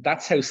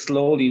that's how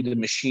slowly the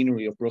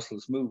machinery of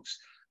Brussels moves.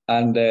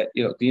 And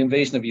you know, the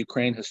invasion of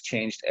Ukraine has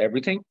changed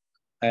everything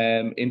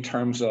in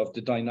terms of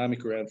the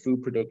dynamic around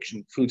food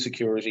production, food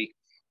security,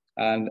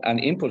 and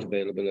input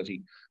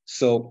availability.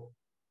 So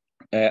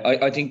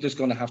I think there's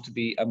going to have to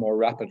be a more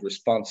rapid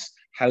response.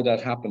 How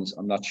that happens,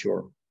 I'm not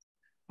sure.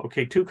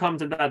 Okay, two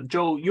comments on that.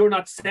 Joe, you're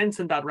not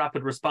sensing that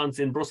rapid response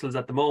in Brussels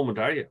at the moment,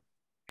 are you?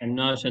 I'm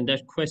not, and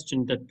that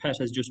question that Pat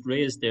has just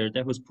raised there,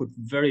 that was put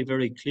very,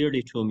 very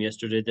clearly to him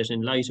yesterday, that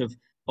in light of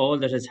all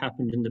that has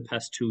happened in the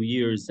past 2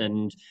 years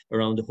and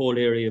around the whole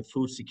area of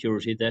food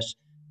security, that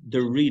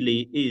there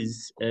really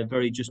is a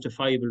very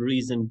justifiable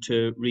reason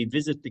to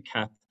revisit the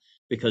cap,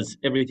 because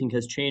everything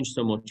has changed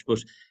so much. But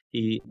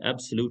he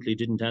absolutely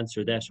didn't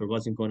answer that, or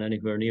wasn't going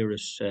anywhere near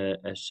it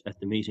at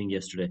the meeting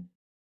yesterday.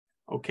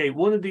 Okay,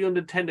 one of the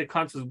unintended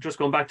consequences, just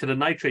going back to the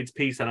nitrates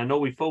piece, and I know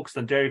we focused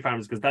on dairy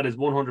farmers because that is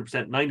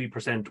 100%,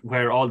 90%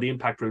 where all the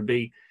impact will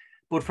be.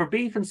 But for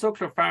beef and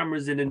suckler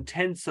farmers in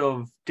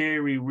intensive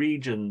dairy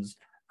regions,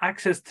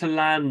 access to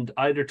land,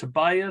 either to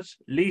buy it,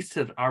 lease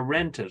it, or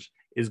rent it,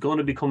 is going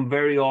to become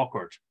very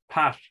awkward.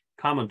 Pat,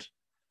 comment.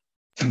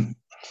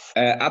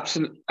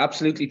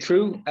 Absolutely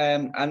true.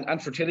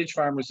 And for tillage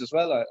farmers as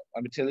well.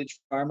 I'm a tillage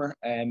farmer,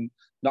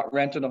 not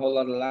renting a whole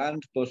lot of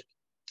land, but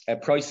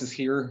prices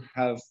here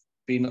have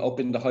been up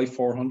in the high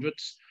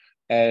 400s.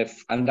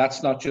 And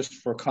that's not just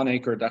for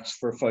Conacre, that's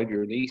for a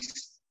 5-year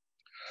lease.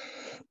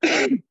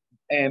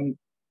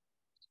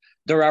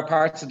 There are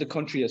parts of the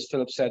country, as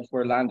Philip said,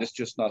 where land is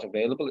just not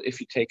available. If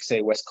you take,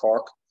 say, West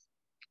Cork,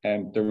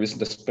 there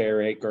isn't a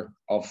spare acre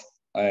of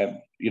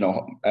high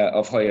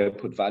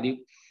output value.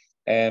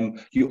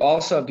 You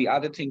also have the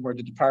added thing where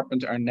the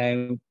department are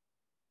now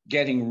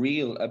getting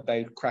real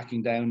about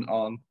cracking down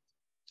on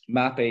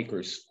MAP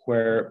acres,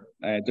 where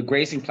the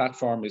grazing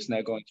platform is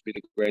now going to be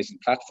the grazing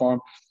platform,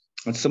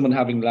 and someone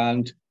having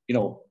land, you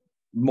know,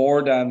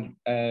 more than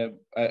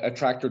a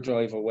tractor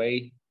drive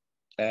away,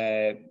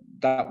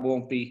 that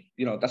won't be,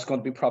 you know, that's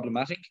going to be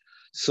problematic.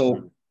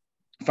 So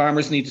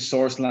farmers need to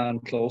source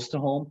land close to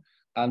home,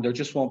 and there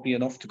just won't be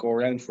enough to go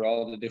around for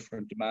all the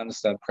different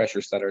demands and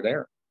pressures that are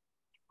there.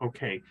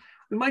 Okay.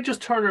 we might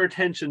just turn our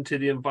attention to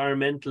the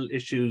environmental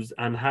issues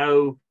and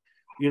how,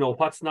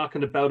 what's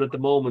knocking about at the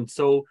moment.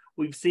 So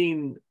we've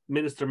seen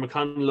Minister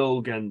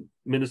McConalogue and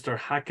Minister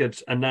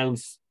Hackett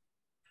announce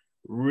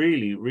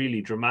really,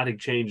 really dramatic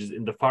changes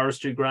in the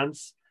forestry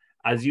grants.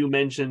 As you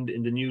mentioned,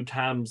 in the new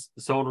TAMS,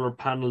 solar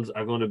panels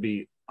are going to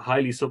be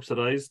highly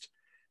subsidised.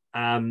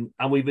 And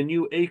we've a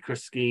new acre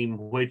scheme,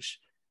 which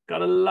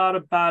got a lot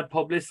of bad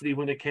publicity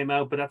when it came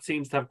out, but that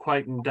seems to have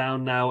quietened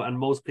down now, and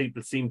most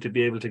people seem to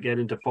be able to get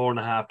into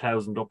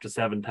 4,500 up to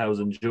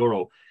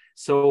 €7,000.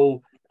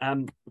 So,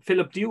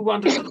 Philip, do you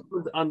want to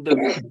on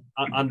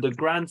the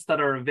grants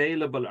that are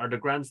available, or the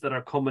grants that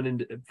are coming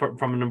in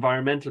from an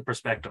environmental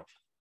perspective?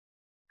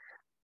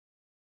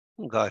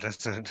 Oh God,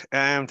 that's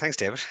thanks,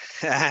 David.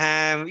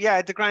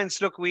 Yeah, the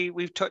grants. Look, we've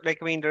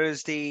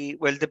there's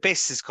the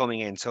BIS is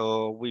coming in,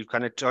 so we've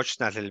kind of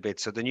touched on that a little bit.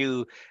 So the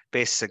new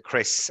BIS and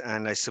Chris,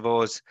 and I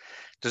suppose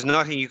there's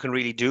nothing you can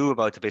really do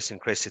about the BIS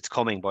and Chris. It's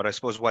coming, but I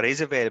suppose what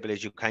is available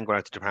is you can go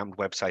out to the department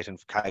website and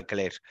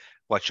calculate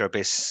what your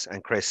BIS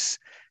and Chris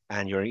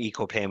and your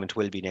eco payment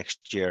will be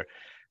next year.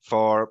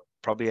 For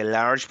probably a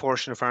large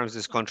portion of farms in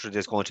this country,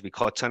 there's going to be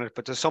cuts on it,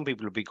 but there's some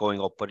people will be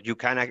going up. But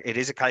it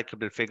is a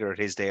calculable figure. It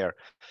is there.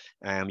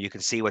 You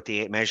can see what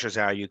the measures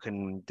are. You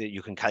can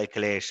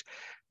calculate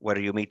whether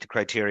you meet the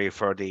criteria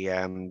for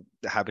the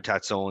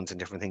habitat zones and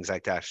different things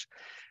like that.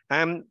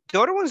 The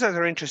other ones that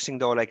are interesting,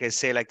 though, like I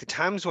say, like the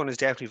TAMS one is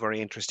definitely very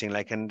interesting.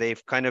 And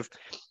they've kind of,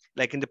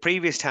 like in the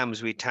previous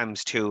TAMS, we had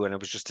TAMS 2, and it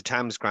was just a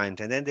TAMS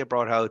grant. And then they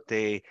brought out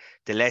the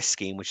LESS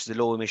scheme, which is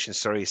the low emission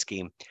slurry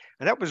scheme.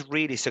 And that was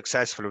really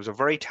successful. It was a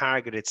very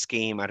targeted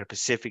scheme at a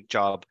specific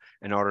job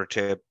in order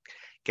to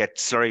get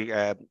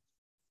slurry,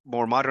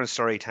 more modern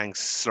slurry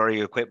tanks,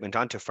 slurry equipment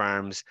onto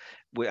farms,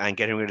 and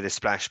getting rid of the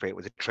splash bait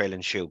with a trail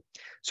and shoe.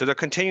 So they're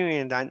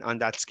continuing on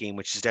that scheme,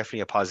 which is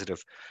definitely a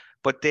positive.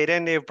 But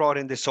they've brought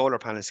in the solar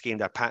panel scheme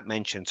that Pat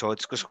mentioned. So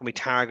it's just going to be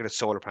targeted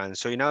solar panels.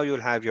 So you'll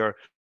have your,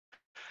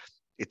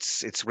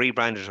 it's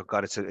rebranded. Oh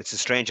God, it's a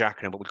strange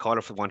acronym, but we'll call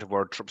it, for want of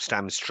word,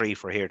 STAMS 3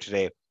 for here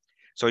today.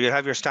 So you'll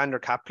have your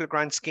standard capital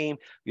grant scheme,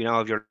 you now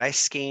have your LESS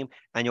scheme,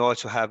 and you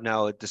also have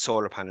now the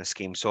solar panel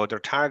scheme. So they're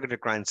targeted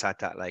grants at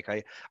that. Like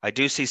I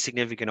do see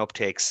significant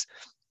uptakes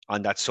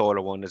on that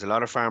solar one. There's a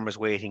lot of farmers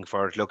waiting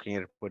for it, looking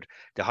at it with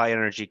the high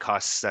energy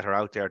costs that are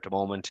out there at the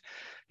moment.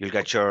 You'll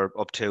get your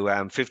up to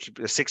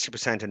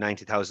 60% of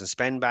 90,000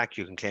 spend back.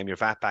 You can claim your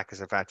VAT back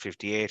as a VAT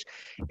 58.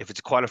 If it's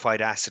a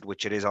qualified asset,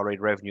 which it is already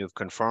revenue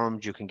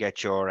confirmed, you can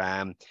get your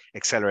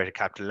accelerated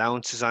capital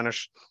allowances on it.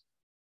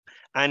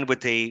 And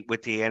with the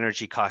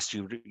energy cost,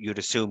 you'd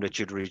assume that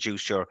you'd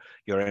reduce your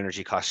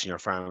energy costs in your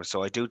farm.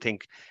 So I do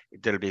think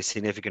there'll be a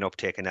significant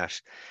uptake in that.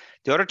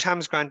 The other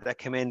TAMS grant that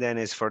came in then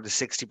is for the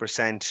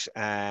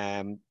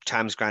 60%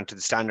 TAMS grant, to the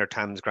standard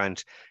TAMS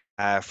grant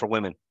for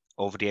women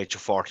over the age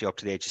of 40 up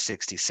to the age of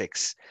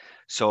 66.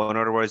 So in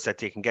other words, that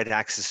they can get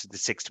access to the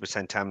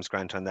 60% TAMS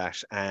grant on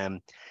that.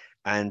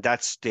 And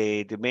that's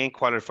the main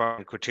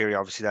qualifying criteria,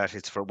 obviously, that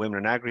it's for women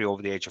in agri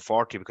over the age of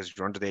 40, because if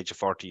you're under the age of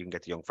 40, you can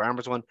get the young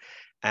farmers one,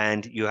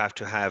 and you have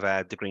to have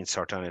the green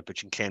cert on it,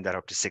 but you can claim that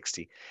up to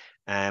 60.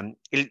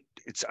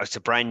 It's a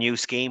brand new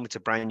scheme. It's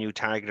a brand new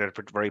target at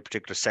a very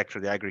particular sector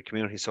of the agri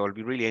community. So it'll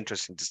be really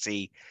interesting to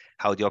see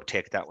how the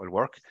uptake of that will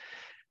work.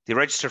 The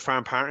registered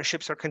farm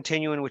partnerships are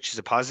continuing, which is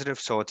a positive.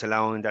 So it's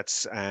allowing,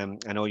 that's,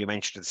 I know you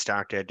mentioned at the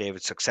start there,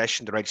 David,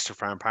 succession. The registered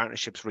farm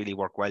partnerships really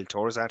work well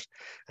towards that.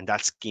 And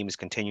that scheme is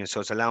continuing. So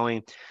it's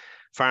allowing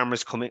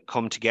farmers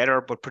come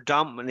together, but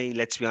predominantly,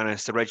 let's be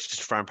honest, the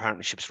registered farm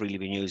partnerships really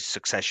been used as a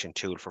succession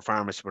tool for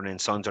farmers to bring in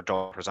sons or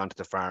daughters onto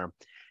the farm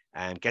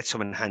and get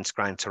some enhanced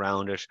grants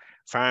around it,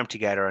 farm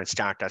together and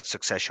start that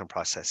succession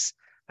process.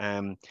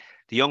 The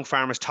Young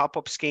Farmers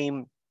Top-Up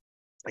Scheme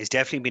is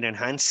definitely been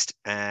enhanced.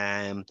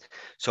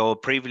 So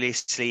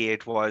previously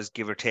it was,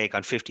 give or take,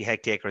 on 50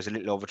 hectares, a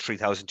little over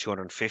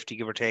 3,250,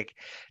 give or take.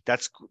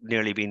 That's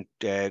nearly been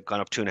gone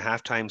up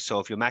 2.5 times. So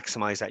if you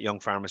maximize that Young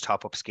Farmers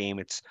Top-Up Scheme,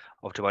 it's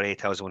up to about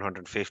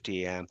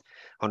 8,150,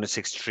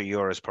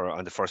 €163 per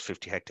on the first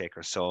 50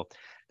 hectares. So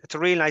that's a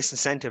real nice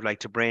incentive, like,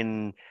 to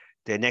bring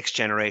the next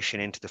generation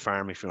into the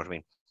farm, if you know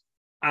what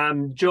I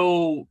mean.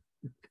 Joe,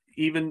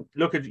 even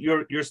look at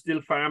you're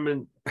still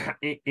farming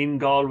in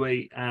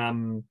Galway.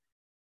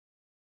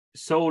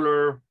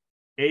 Solar,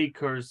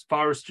 acres,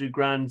 forestry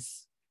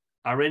grants,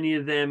 are any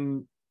of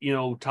them,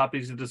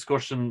 topics of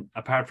discussion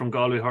apart from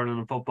Galway hurling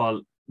and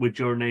football with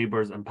your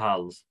neighbours and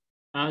pals?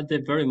 They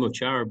very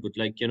much are, but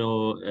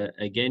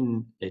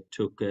again, it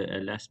took a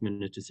last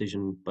minute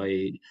decision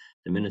by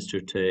the minister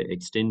to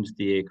extend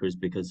the acres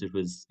because it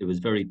was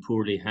very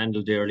poorly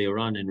handled earlier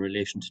on in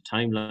relation to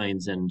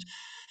timelines, and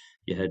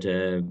you had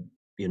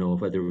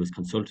whether it was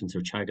consultants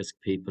or Teagasc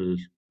people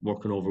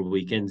working over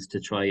weekends to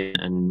try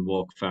and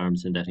walk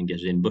farms and that and get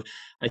it in. But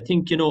I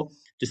think,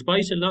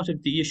 despite a lot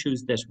of the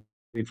issues that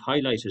we've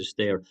highlighted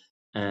there,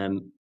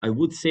 I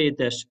would say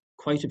that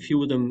quite a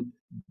few of them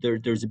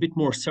there's a bit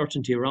more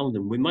certainty around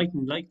them. We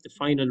mightn't like the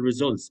final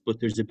results, but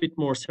there's a bit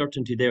more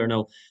certainty there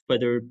now.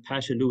 Whether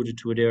Pat alluded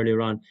to it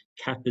earlier on,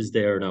 CAP is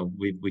there now.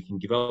 We can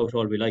give out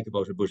all we like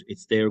about it, but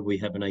it's there. We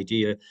have an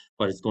idea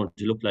what it's going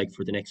to look like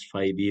for the next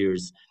 5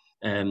 years.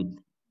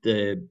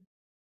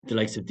 The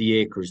likes of the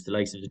acres, the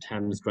likes of the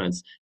TAMS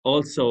grants.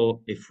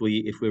 Also, if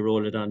we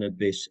roll it on a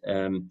bit,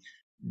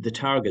 the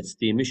targets,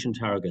 the emission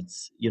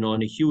targets,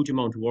 and a huge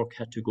amount of work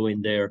had to go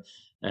in there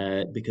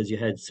because you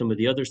had some of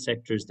the other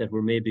sectors that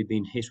were maybe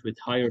being hit with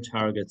higher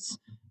targets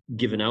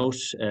given out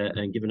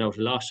and given out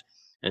a lot,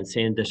 and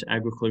saying that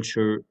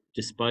agriculture,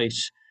 despite,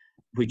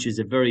 which is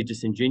a very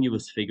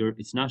disingenuous figure,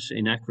 it's not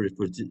inaccurate,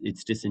 but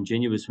it's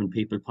disingenuous when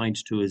people point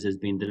to us as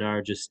being the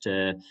largest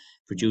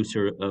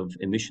producer of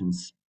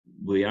emissions.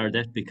 We are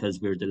that because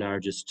we're the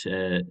largest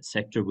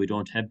sector. We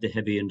don't have the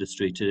heavy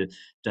industry to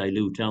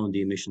dilute down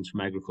the emissions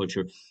from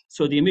agriculture.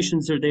 So the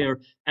emissions are there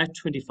at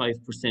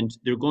 25%.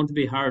 They're going to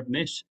be hard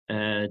met.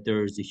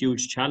 There's a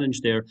huge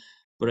challenge there.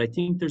 But I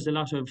think there's a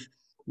lot of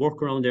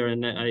work around there.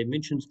 And I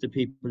mentioned the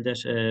people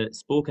that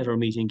spoke at our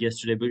meeting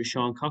yesterday, but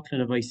Sean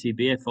Coughlin of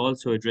ICBF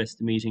also addressed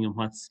the meeting on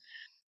what's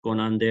going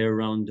on there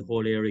around the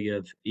whole area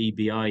of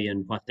EBI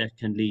and what that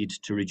can lead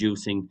to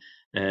reducing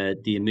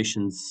the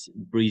emissions,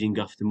 breeding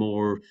off the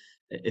more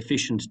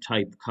efficient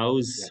type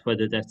cows,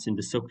 whether that's in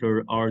the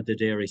suckler or the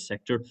dairy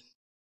sector.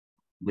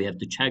 We have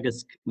the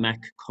Chagas MAC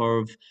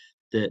curve,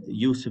 the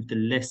use of the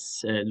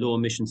less low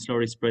emission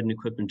slurry spreading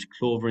equipment,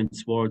 clover in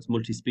swards,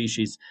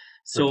 multi-species.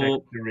 So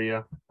protected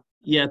urea.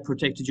 Yeah,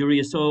 protected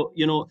urea. So,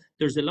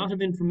 there's a lot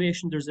of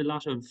information, there's a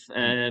lot of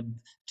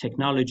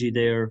technology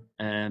there,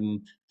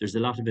 there's a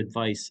lot of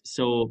advice.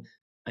 So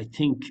I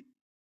think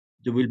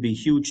there will be a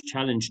huge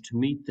challenge to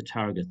meet the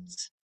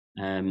targets.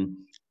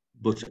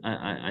 But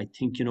I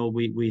think,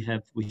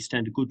 we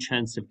stand a good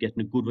chance of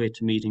getting a good way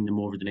to meeting them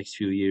over the next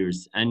few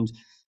years. And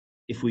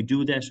if we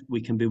do that,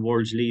 we can be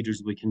world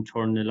leaders. We can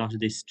turn a lot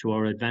of this to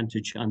our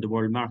advantage on the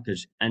world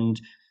market.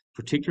 And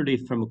particularly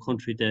from a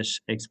country that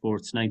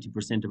exports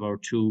 90% of our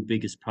two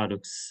biggest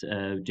products,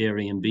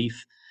 dairy and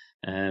beef,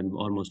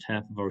 almost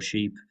half of our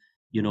sheep,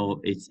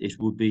 it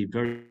would be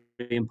very,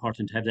 very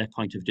important to have that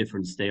point of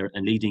difference there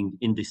and leading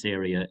in this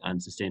area on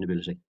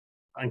sustainability.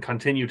 And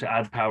continue to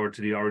add power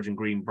to the Origin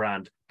Green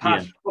brand.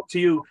 Pat, up to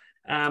you.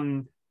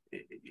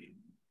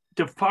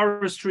 The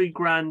forestry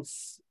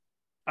grants,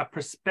 a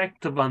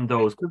perspective on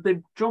those, because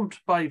they've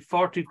jumped by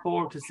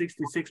 44 to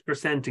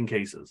 66% in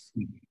cases.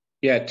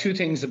 Yeah, two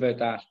things about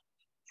that.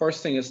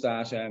 First thing is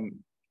that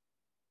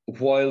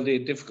while the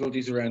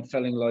difficulties around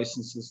felling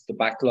licenses, the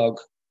backlog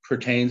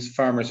pertains,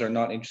 farmers are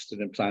not interested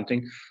in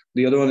planting.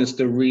 The other one is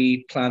the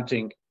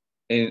replanting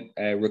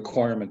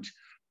requirement,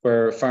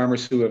 where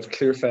farmers who have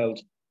clear-felled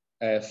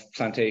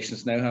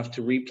plantations now have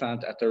to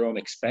replant at their own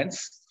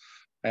expense,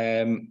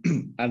 and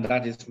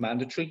that is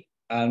mandatory.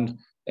 And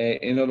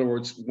in other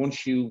words,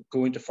 once you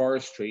go into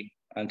forestry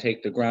and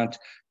take the grant,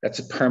 that's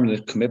a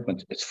permanent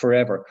commitment. It's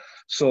forever.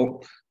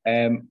 So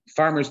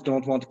farmers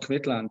don't want to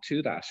commit land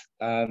to that.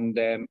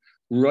 And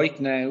right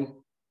now,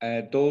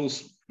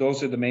 those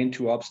are the main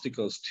two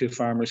obstacles to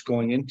farmers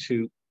going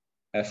into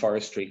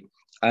forestry.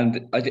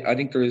 And I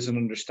think there is an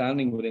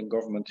understanding within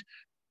government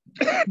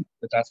that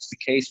that's the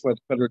case,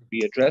 whether it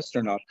be addressed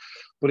or not.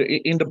 But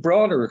in the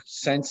broader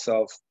sense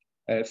of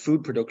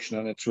food production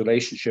and its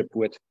relationship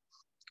with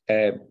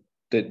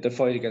the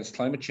fight against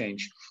climate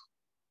change,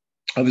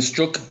 I was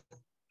struck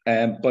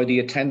by the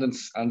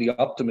attendance and the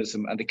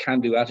optimism and the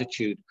can-do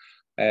attitude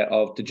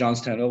of the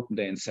Johnstown Open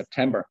Day in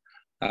September.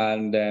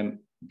 And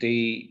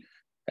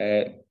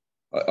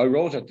I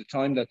wrote at the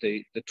time that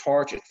the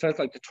torch, it felt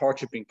like the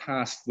torch had been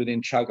passed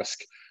within Teagasc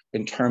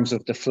in terms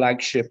of the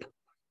flagship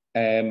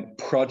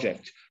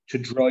project to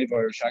drive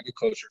Irish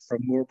agriculture from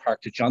Moore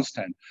Park to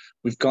Johnstown.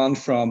 We've gone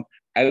from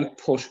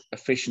output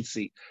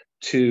efficiency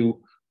to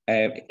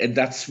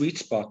that sweet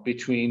spot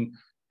between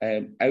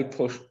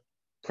output,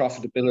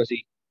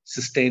 profitability,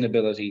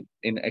 sustainability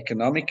in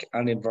economic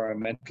and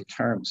environmental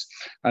terms.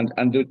 And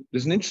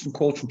there's an interesting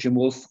quote from Jim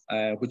Wolfe,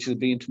 which will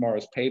be in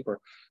tomorrow's paper,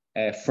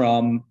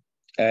 from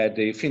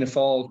the Fianna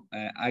Fáil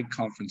Ag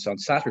Conference on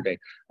Saturday.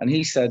 And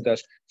he said that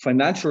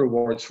financial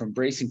rewards for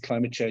embracing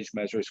climate change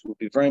measures will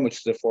be very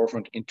much to the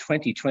forefront in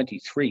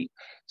 2023.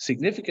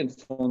 Significant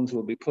funds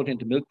will be put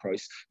into milk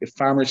price if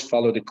farmers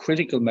follow the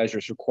critical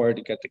measures required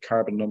to get the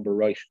carbon number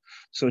right.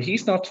 So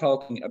he's not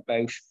talking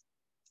about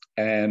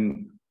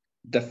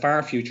the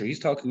far future, he's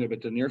talking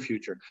about the near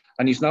future.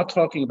 And he's not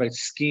talking about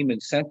scheme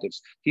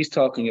incentives. He's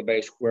talking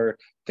about where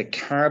the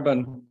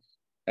carbon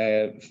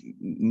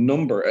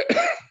number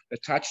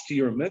attached to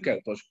your milk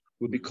output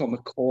will become a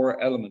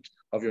core element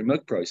of your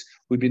milk price.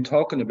 We've been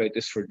talking about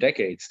this for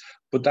decades,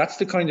 but that's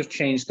the kind of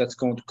change that's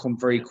going to come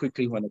very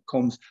quickly when it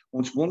comes.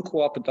 Once one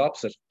co-op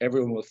adopts it,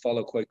 everyone will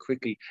follow quite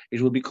quickly.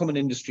 It will become an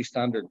industry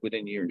standard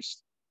within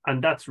years.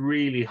 And that's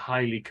really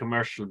highly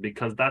commercial,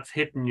 because that's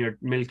hitting your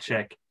milk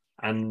check.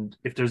 And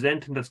if there's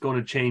anything that's going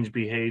to change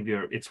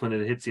behaviour, it's when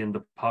it hits you in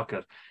the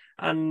pocket.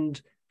 And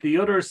the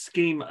other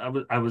scheme,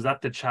 I was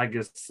at the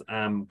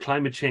Teagasc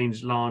climate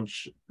change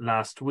launch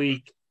last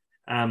week.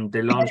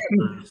 They launched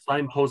the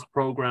signpost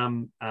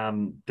program,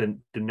 the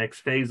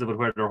next phase of it,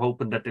 where they're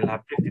hoping that they'll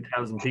have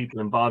 50,000 people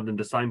involved in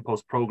the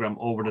signpost program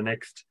over the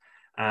next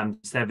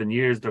 7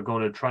 years. They're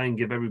going to try and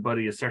give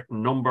everybody a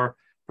certain number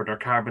for their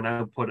carbon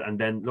output, and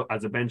then look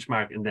as a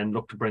benchmark, and then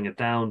look to bring it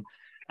down.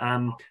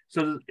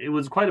 So it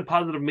was quite a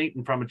positive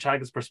meeting from a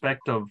Teagasc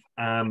perspective.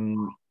 A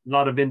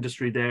lot of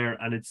industry there,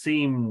 and it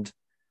seemed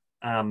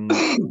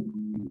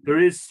there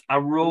is a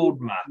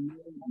roadmap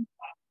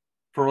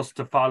for us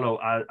to follow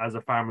as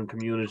a farming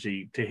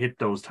community to hit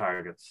those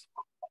targets.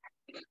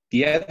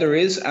 Yeah, there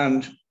is,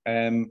 and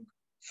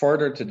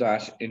further to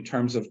that, in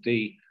terms of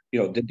the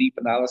deep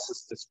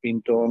analysis that's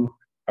been done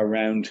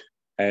around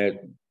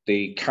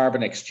the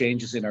carbon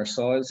exchanges in our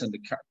soils and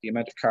the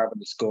amount of carbon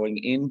that's going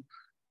in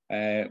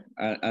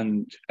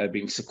and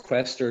being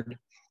sequestered,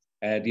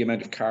 the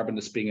amount of carbon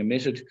that's being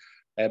emitted,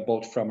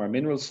 both from our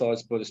mineral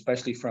soils, but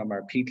especially from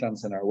our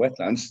peatlands and our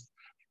wetlands.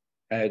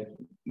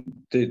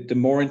 The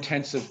more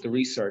intensive the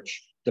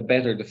research, the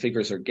better the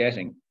figures are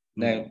getting.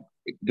 Now,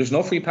 there's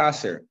no free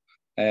pass here.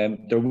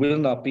 There will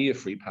not be a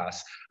free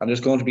pass, and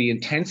there's going to be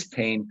intense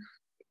pain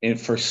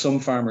for some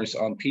farmers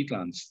on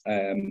peatlands.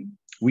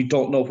 We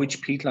don't know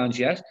which peatlands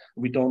yet.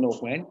 We don't know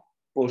when,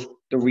 but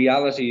the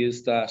reality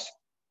is that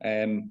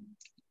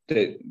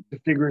the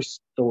figures,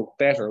 though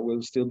better,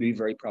 will still be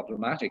very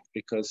problematic,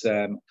 because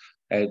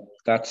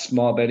that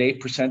small, about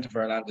 8% of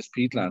our land is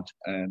peatland,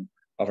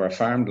 of our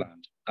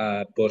farmland.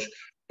 But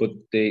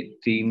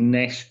the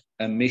net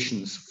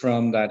emissions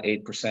from that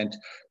 8%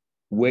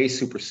 way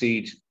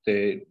supersede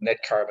the net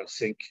carbon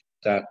sink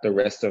that the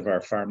rest of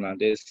our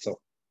farmland is. So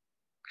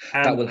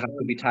that will have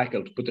to be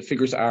tackled, but the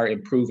figures are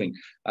improving,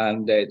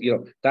 and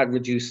that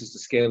reduces the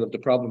scale of the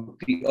problem.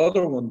 The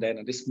other one then,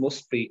 and this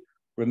must be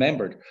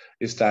remembered,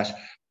 is that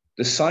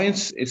the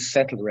science is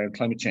settled around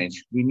climate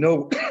change. We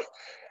know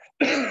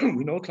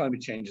we know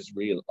climate change is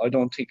real. I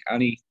don't think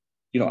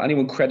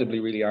anyone credibly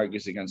really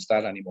argues against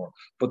that anymore.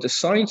 But the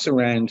science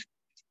around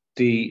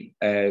the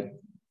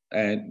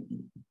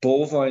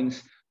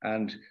bovines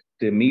and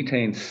the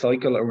methane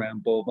cycle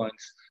around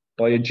bovines,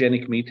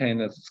 biogenic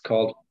methane as it's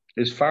called,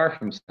 is far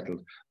from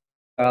settled.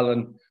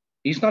 Alan,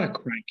 he's not a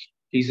crank.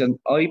 He's an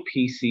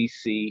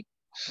IPCC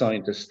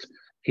scientist.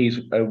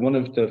 He's one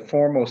of the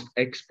foremost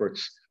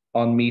experts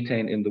on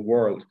methane in the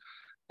world.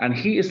 And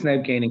he is now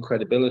gaining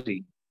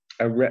credibility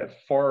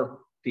for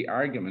the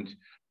argument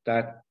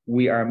that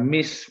we are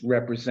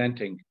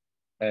misrepresenting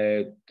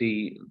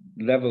the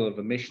level of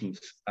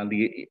emissions and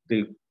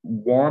the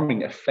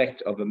warming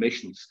effect of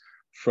emissions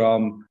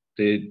from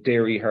the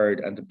dairy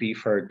herd and the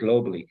beef herd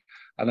globally.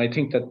 And I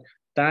think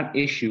that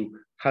issue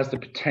has the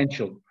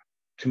potential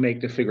to make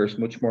the figures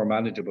much more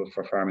manageable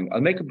for farming. I'll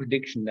make a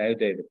prediction now,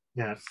 David.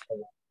 Yes.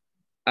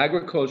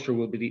 Agriculture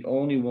will be the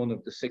only one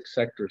of the 6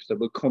 sectors that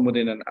will come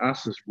within an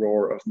ass's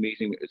roar of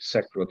meeting its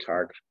sectoral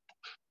target.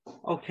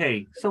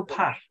 Okay, so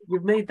Pat,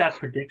 you've made that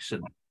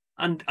prediction,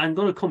 and I'm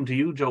going to come to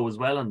you, Joe, as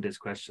well on this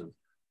question.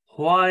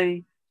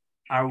 Why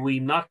are we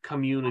not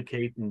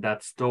communicating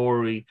that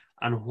story,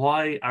 and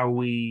why are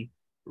we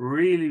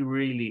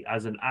really,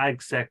 as an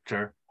ag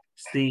sector,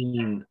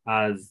 seen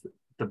as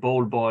the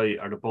bold boy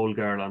or the bold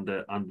girl on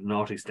the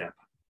naughty step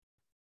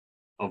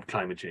of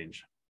climate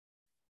change?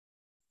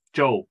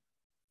 Joe?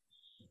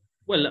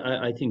 Well,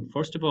 I think,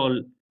 first of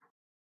all,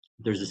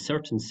 there's a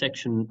certain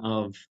section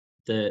of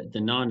the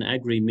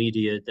non-agri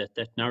media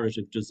that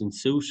narrative doesn't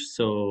suit,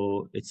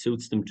 so it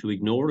suits them to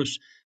ignore it.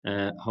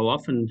 How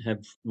often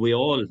have we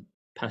all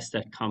passed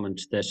that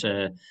comment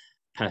that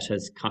Pat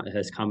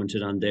has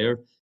commented on there?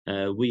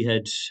 We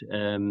had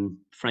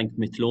Frank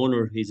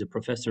Mitloner, he's a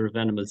professor of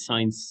animal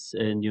science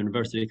in the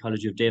University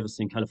College of Davis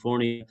in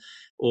California,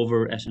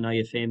 over at an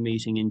IFA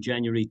meeting in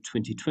January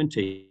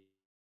 2020.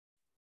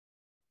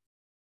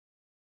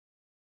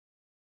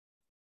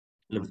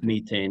 Of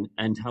methane,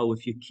 and how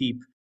if you keep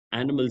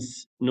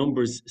animals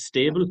numbers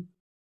stable,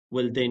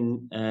 well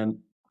then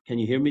can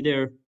you hear me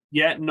there?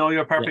 Yeah, no,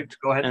 you're perfect.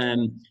 Go ahead.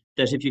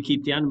 That if you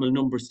keep the animal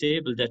number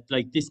stable, that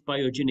like this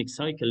biogenic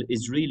cycle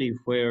is really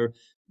where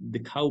the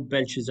cow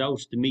belches out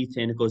the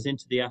methane. It goes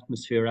into the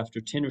atmosphere after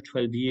 10 or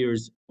 12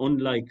 years.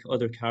 Unlike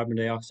other carbon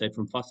dioxide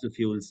from fossil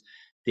fuels,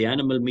 the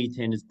animal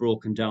methane is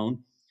broken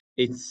down.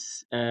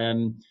 It's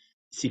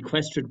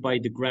sequestered by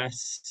the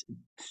grass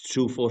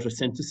through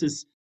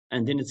photosynthesis,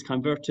 and then it's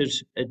converted.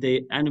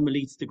 The animal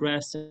eats the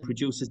grass and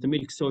produces the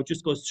milk. So it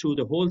just goes through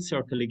the whole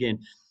circle again.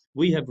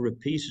 We have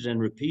repeated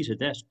and repeated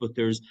that, but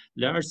there's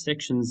large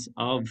sections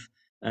of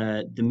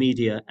the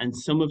media, and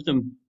some of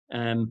them,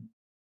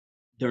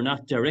 they're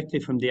not directly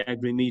from the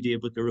agri media,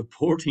 but they're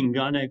reporting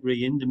on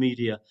agri in the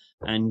media,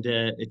 and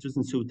it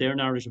doesn't suit their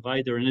narrative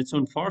either. And it's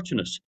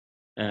unfortunate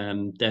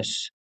that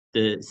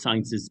the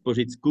sciences, but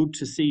it's good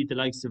to see the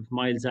likes of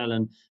Miles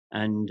Allen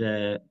and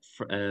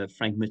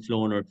Frank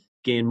Mitloner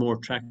gain more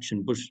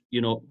traction. But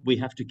we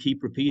have to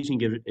keep repeating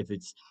it. If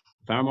it's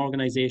farm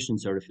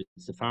organisations, or if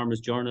it's the Farmers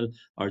Journal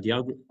or the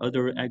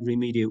other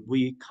agri-media,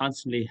 we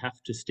constantly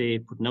have to stay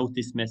putting out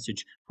this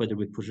message. Whether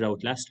we put it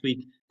out last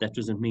week, that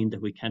doesn't mean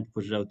that we can't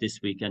put it out this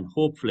week. And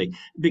hopefully,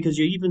 because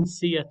you even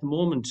see at the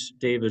moment,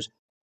 David,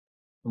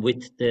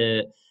 with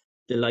the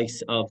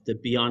likes of the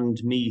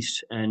Beyond Meat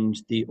and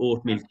the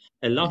oat milk,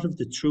 a lot of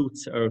the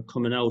truths are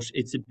coming out.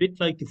 It's a bit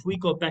like if we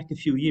go back a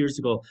few years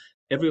ago,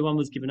 everyone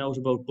was giving out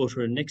about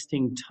butter, and next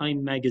thing,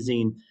 Time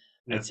magazine,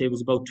 I'd say it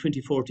was about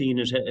 2014,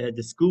 it had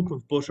the scoop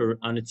of butter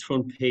on its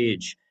front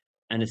page,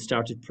 and it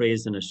started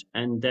praising it,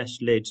 and that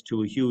led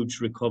to a huge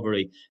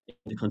recovery in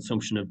the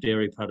consumption of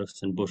dairy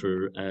products and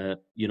butter,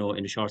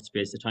 in a short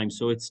space of time.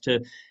 So it's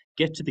to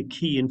get to the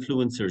key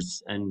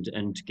influencers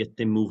and get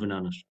them moving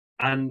on it.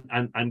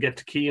 And get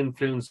to key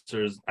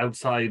influencers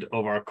outside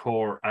of our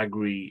core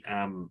agri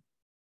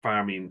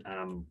farming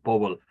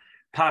bubble.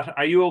 Pat,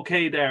 are you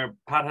okay there?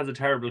 Pat has a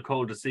terrible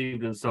cold this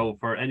evening, so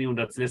for anyone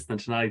that's listening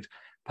tonight,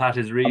 Pat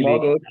is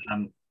really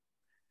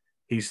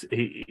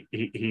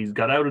he's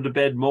got out of the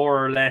bed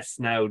more or less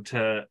now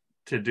to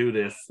do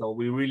this. So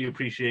we really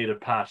appreciate it,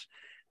 Pat.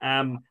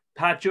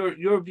 Pat,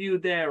 your view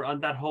there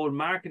on that whole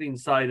marketing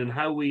side and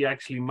how we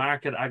actually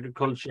market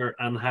agriculture,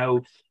 and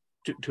how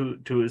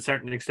to a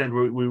certain extent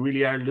we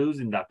really are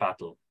losing that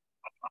battle.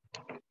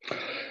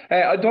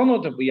 I don't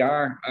know that we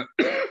are.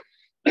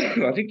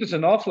 I think there's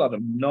an awful lot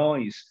of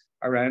noise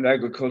around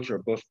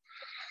agriculture, but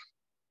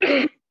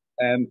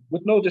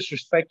with no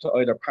disrespect to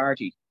either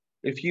party,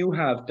 if you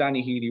have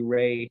Danny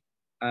Healy-Rae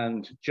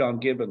and John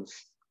Gibbons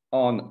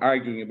on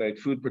arguing about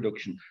food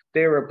production,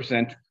 they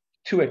represent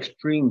two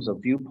extremes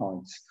of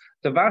viewpoints.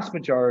 The vast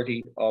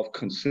majority of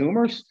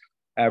consumers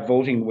are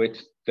voting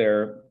with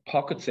their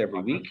pockets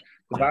every week.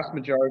 The vast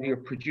majority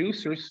of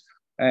producers,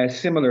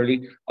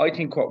 similarly, I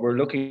think what we're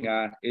looking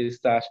at is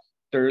that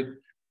they're,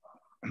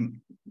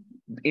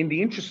 in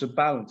the interest of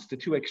balance, the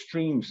two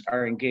extremes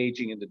are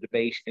engaging in the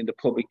debate in the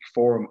public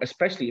forum.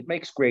 Especially, it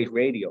makes great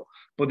radio,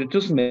 but it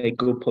doesn't make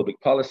good public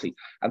policy.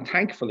 And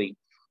thankfully,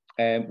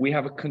 we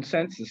have a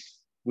consensus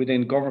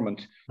within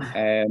government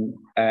and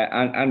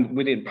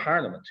within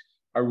Parliament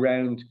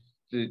around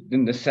the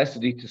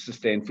necessity to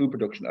sustain food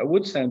production. I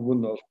would sound one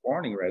note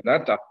warning around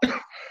that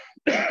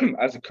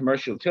as a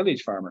commercial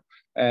tillage farmer.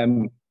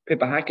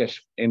 Pippa Hackett,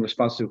 in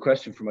response to a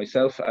question from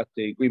myself at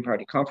the Green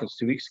Party conference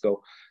 2 weeks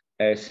ago,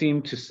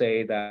 seemed to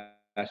say that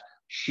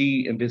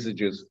she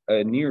envisages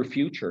a near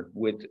future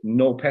with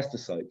no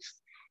pesticides,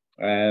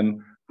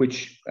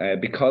 which,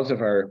 because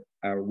of our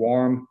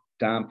warm,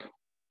 damp,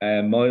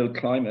 mild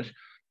climate,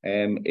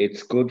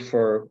 it's good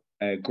for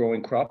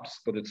growing crops,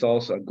 but it's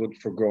also good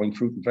for growing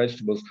fruit and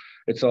vegetables.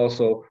 It's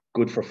also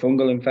good for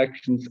fungal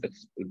infections.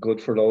 It's good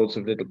for loads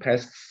of little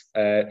pests,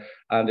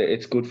 and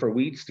it's good for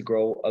weeds to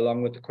grow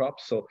along with the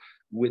crops. So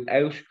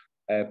without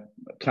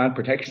plant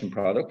protection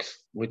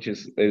products, which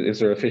is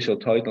their official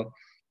title,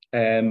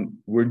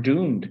 we're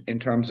doomed in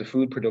terms of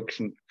food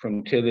production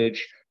from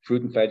tillage,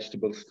 fruit and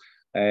vegetables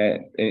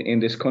in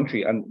this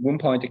country. And one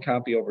point that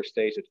can't be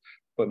overstated,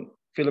 but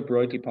Philip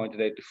rightly pointed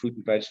out the fruit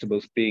and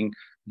vegetables being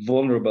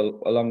vulnerable,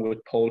 along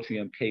with poultry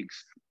and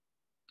pigs,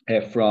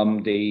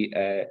 from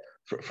the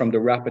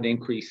rapid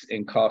increase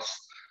in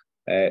costs.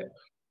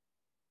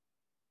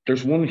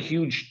 There's one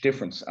huge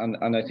difference,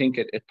 and I think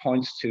it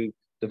points to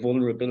the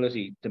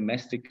vulnerability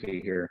domestically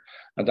here,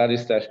 and that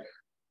is that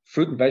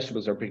fruit and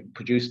vegetables are being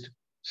produced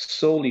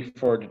solely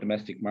for the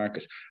domestic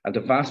market, and the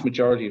vast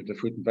majority of the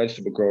fruit and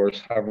vegetable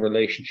growers have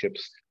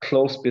relationships,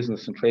 close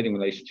business and trading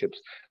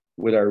relationships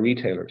with our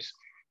retailers.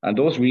 And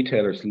those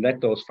retailers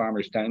let those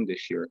farmers down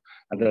this year.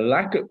 And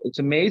it's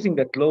amazing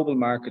that global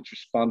markets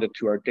responded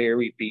to our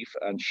dairy, beef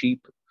and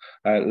sheep,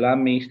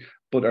 lamb meat,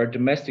 but our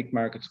domestic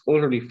markets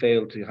utterly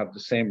failed to have the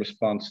same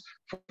response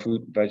for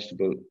fruit and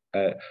vegetable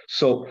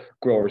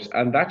growers.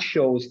 And that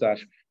shows that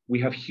we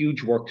have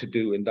huge work to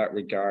do in that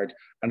regard.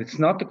 And it's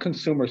not the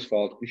consumer's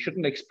fault. We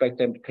shouldn't expect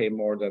them to pay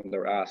more than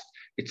they're asked.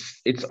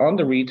 It's on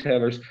the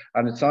retailers,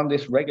 and it's on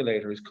this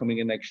regulator who's coming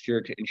in next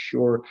year to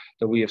ensure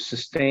that we have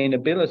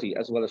sustainability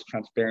as well as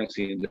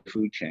transparency in the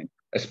food chain,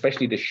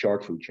 especially the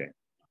short food chain.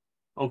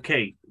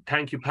 Okay,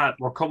 thank you, Pat.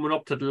 We're coming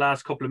up to the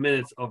last couple of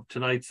minutes of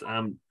tonight's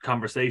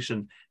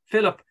conversation.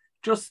 Philip,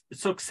 just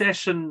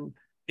succession,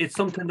 it's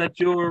something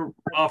that you're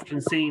often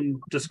seen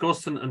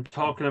discussing and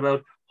talking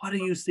about. What are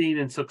you seeing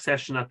in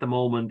succession at the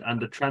moment and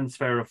the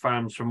transfer of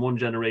farms from one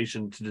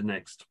generation to the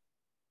next?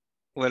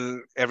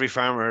 Well, every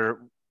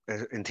farmer,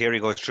 in theory,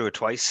 goes through it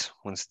twice.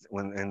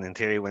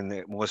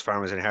 Most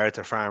farmers inherit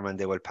their farm and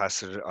they will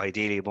pass it.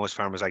 Ideally, most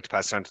farmers like to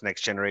pass it on to the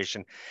next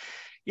generation.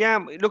 Yeah,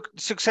 look,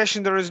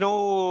 succession, there is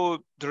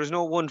no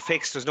one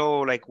fix. There's no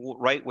like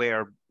right way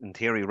or, in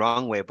theory,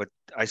 wrong way. But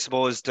I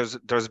suppose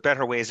there's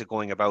better ways of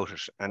going about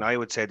it. And I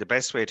would say the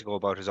best way to go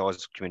about it is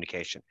always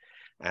communication.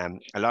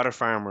 A lot of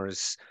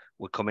farmers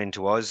would come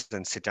into us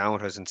and sit down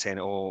with us and saying,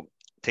 "Oh,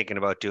 thinking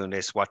about doing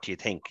this, what do you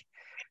think?"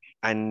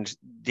 and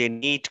they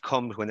need to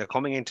come, when they're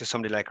coming into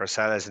somebody like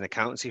ourselves, an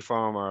accountancy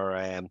firm or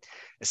a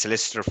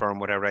solicitor firm,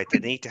 whatever, right? They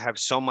need to have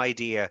some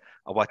idea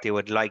of what they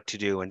would like to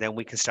do, and then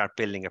we can start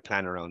building a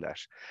plan around that.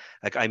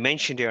 Like I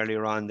mentioned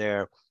earlier on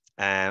there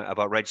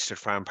about registered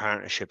farm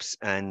partnerships,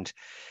 and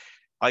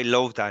I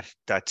love that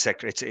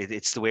sector.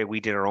 It's the way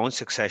we did our own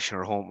succession,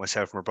 our home,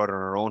 myself and my brother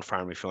on our own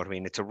farm, if you know what I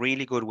mean. It's a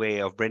really good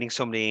way of bringing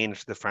somebody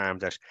into the farm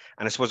that,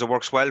 and I suppose it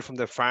works well from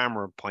the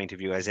farmer point of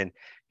view, as in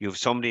you have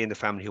somebody in the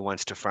family who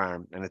wants to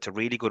farm, and it's a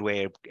really good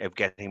way of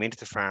getting him into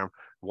the farm,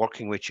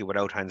 working with you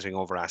without handing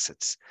over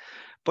assets.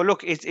 But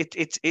look,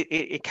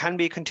 it can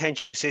be a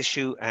contentious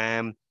issue.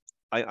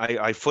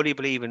 I fully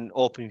believe in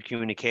open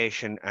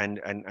communication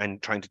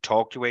and trying to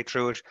talk your way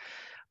through it.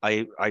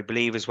 I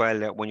believe as well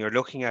that when you're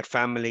looking at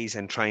families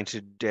and trying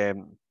to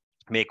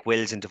make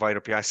wills and divide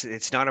up your assets,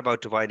 it's not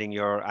about dividing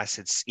your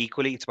assets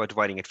equally. It's about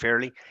dividing it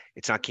fairly.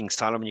 It's not King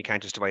Solomon. You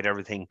can't just divide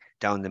everything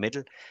down the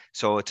middle.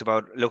 So it's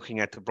about looking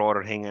at the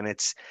broader thing, and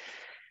it's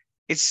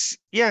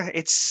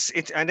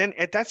and then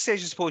at that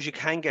stage I suppose you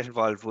can get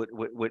involved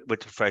with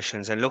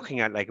professions and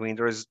looking at, like, I mean,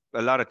 there's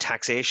a lot of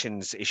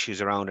taxations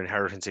issues around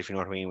inheritance, if you know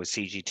what I mean, with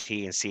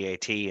CGT and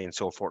CAT and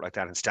so forth like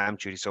that, and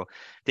stamp duty, so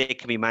they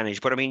can be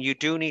managed. But I mean, you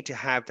do need to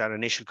have that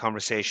initial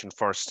conversation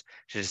first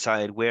to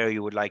decide where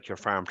you would like your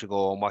farm to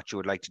go and what you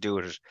would like to do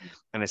with it,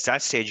 and it's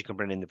that stage you can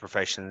bring in the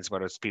professionals,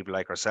 whether it's people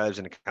like ourselves,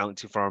 an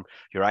accountancy firm,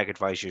 your ag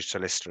advisors,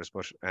 solicitors.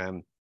 But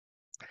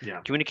yeah,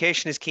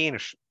 communication is key in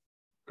it.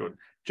 Good.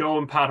 Joe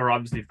and Pat are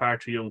obviously far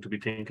too young to be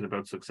thinking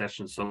about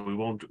succession, so we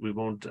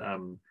won't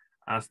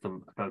ask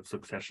them about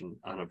succession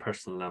on a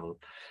personal level.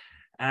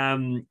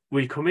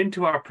 We'll come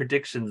into our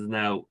predictions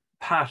now.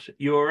 Pat,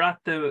 you were at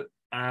the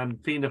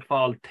Fianna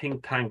Fáil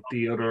think tank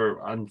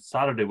on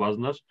Saturday,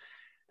 wasn't it?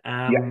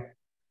 Yeah.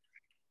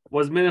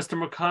 Was Minister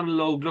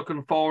McConalogue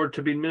looking forward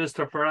to being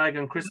Minister for Ag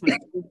on Christmas?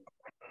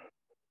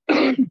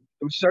 There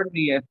was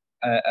certainly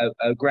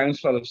a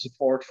groundswell of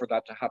support for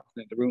that to happen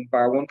in the room,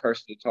 bar one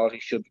person who thought he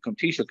should become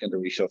Taoiseach in the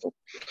reshuffle.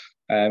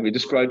 We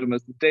described him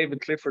as the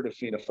David Clifford of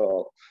Fianna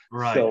Fáil.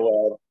 Right.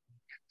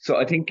 So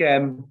I think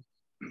I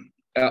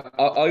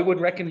would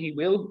reckon he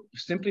will,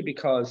 simply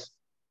because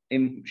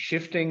in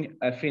shifting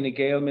a Fine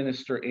Gael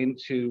minister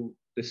into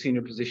the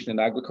senior position in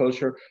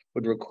agriculture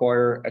would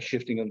require a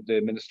shifting of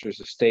the ministers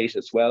of state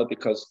as well,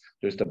 because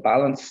there's the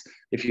balance.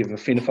 If you have a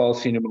Fianna Fáil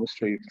senior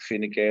minister, you have a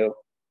Fine Gael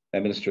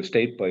minister of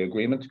state by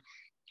agreement.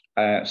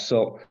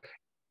 So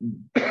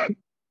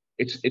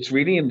it's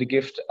really in the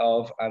gift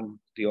of, and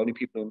the only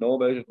people who know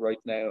about it right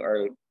now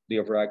are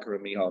Leo Varadkar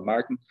and Micheál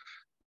Martin.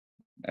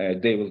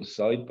 They will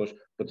decide, but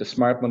the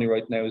smart money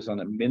right now is on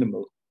a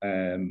minimal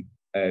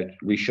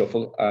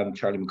reshuffle, and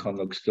Charlie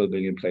McConalogue still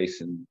being in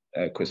place in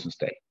Christmas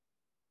Day.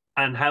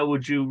 And how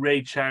would you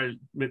rate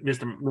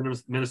Minister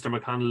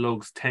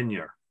McConalogue's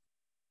tenure?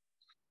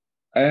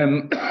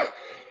 I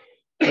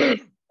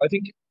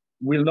think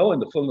we'll know in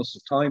the fullness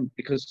of time,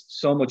 because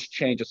so much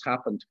change has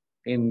happened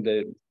in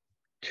the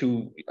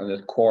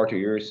 2.25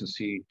 years since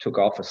he took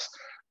office,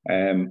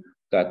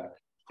 that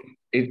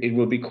it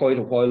will be quite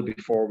a while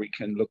before we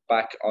can look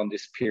back on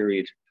this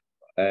period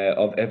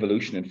of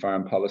evolution in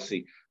farm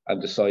policy and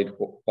decide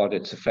what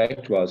its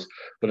effect was.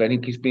 But I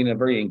think he's been a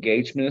very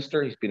engaged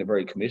minister. He's been a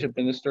very committed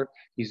minister.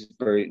 He's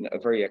a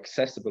very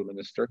accessible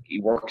minister. He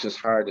works as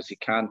hard as he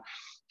can.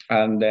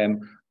 And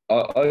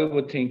I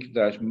would think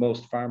that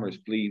most farmers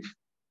believe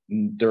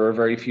there are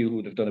very few who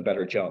would have done a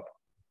better job.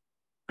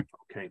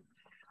 Okay.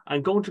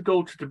 I'm going to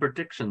go to the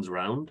predictions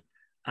round,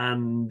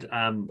 and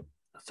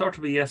sort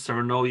of a yes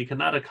or a no. You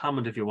can add a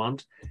comment if you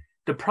want.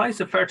 The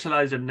price of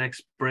fertilizer next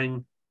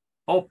spring,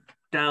 up,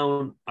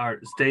 down, or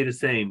stay the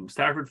same?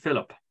 Start with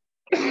Philip.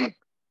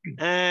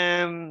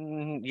 Yeah,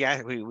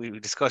 we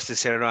discussed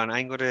this earlier on.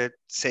 I'm going to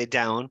say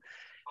down,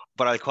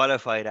 but I'll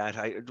qualify that.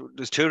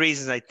 There's two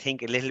reasons I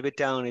think a little bit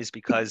down is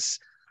because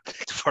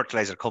the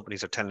fertilizer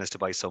companies are telling us to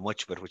buy so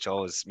much of it, which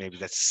always, maybe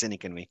that's the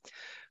cynic in me.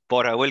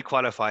 But I will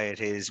qualify it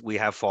is we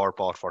have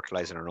bought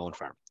fertilizer on our own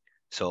farm.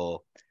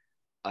 So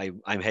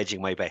I'm hedging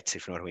my bets,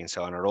 if you know what I mean.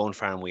 So on our own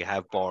farm, we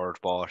have bought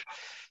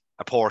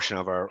a portion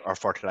of our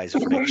fertilizer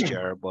for next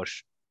year, but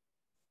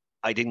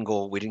we didn't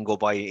go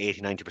buy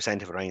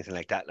 80-90% of it or anything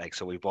like that. Like,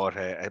 so we bought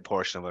a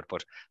portion of it,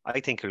 but I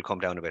think it'll come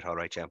down a bit. All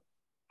right, yeah.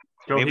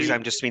 Maybe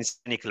I'm just being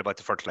cynical about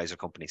the fertilizer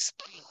companies.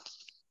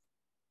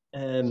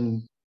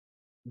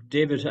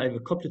 David, I have a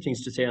couple of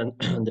things to say on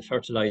the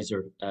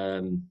fertilizer.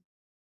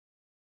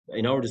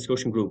 In our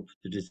discussion group,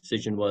 the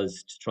decision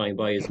was to try and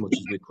buy as much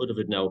as we could of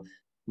it now,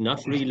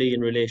 not really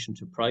in relation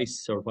to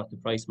price or what the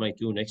price might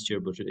do next year,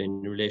 but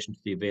in relation to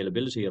the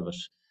availability of it.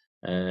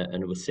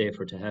 And it was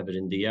safer to have it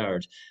in the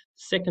yard.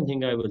 Second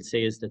thing I will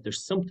say is that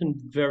there's something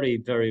very,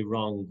 very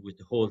wrong with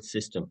the whole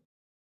system,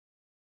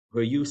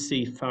 where you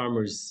see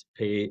farmers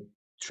pay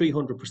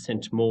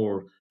 300%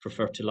 more for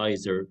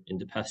fertilizer in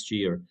the past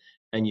year,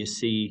 and you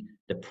see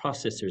the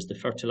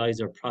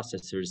fertilizer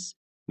processors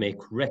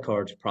make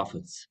record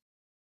profits.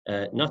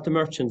 not the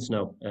merchants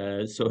now,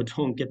 so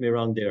don't get me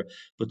wrong there,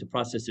 but the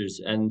processors.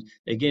 And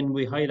again,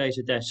 we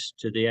highlighted that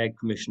to the Ag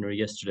Commissioner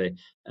yesterday.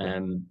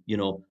 You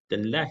know, the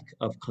lack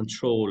of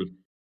control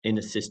in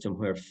a system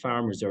where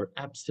farmers are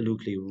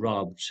absolutely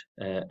robbed,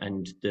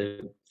 and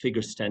the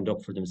figures stand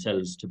up for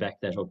themselves to back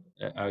that up,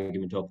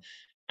 argument up.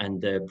 And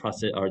the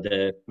process or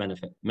the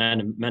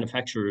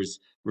manufacturers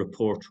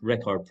report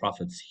record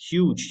profits,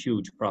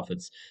 huge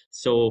profits.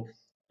 So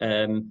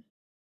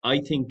I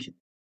think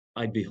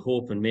I'd be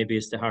hoping, maybe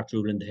it's the heart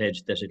rule in the head,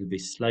 that it'll be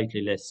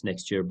slightly less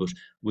next year, but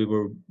we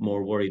were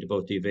more worried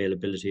about the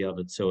availability of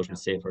it, so it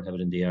was safer to have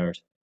it in the yard.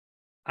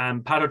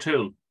 Pat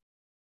O'Toole.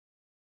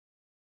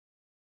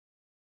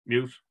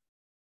 Mute.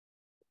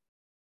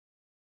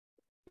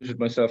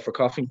 Myself for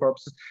coughing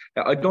purposes.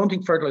 I don't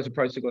think fertilizer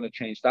prices are going to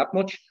change that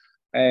much,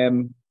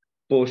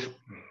 but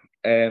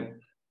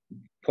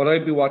what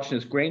I'd be watching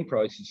is grain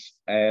prices,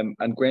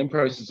 and grain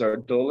prices are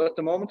dull at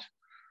the moment,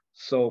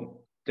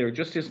 so there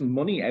just isn't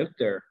money out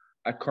there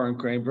at current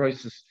grain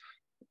prices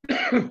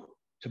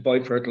to buy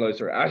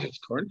fertilizer at its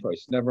current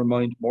price, never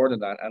mind more than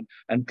that.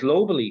 And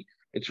globally,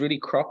 it's really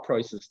crop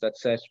prices that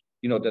set,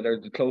 you know, that are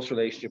the close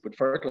relationship with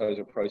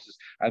fertilizer prices,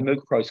 and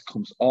milk price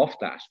comes off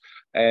that.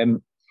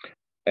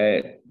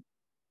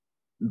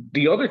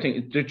 The other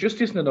thing, there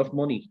just isn't enough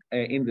money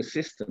in the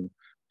system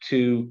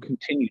to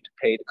continue to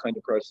pay the kind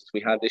of prices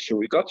we had this year.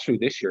 We got through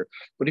this year,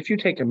 but if you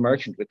take a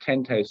merchant with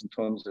 10,000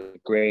 tons of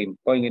grain,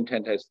 buying in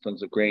 10,000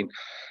 tons of grain,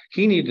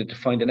 he needed to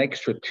find an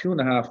extra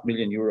 €2.5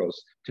 million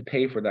to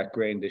pay for that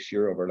grain this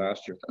year over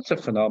last year. That's a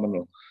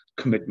phenomenal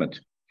commitment.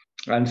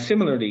 And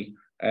similarly,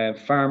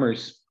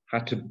 farmers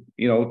had to,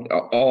 you know,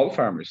 all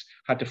farmers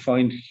had to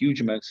find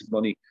huge amounts of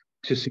money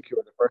to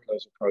secure the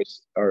fertilizer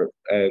price or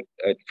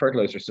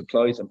fertilizer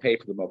supplies and pay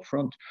for them up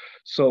front.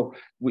 So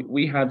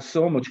we had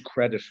so much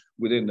credit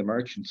within the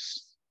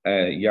merchants'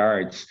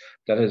 yards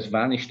that has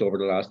vanished over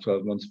the last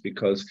 12 months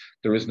because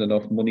there isn't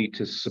enough money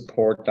to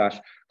support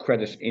that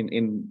credit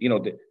in you know,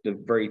 the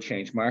very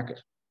changed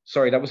market.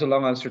 Sorry, that was a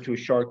long answer to a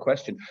short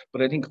question,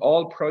 but I think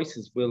all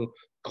prices will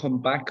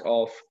come back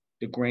off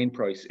the grain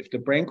price. If the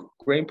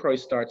grain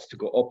price starts to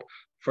go up,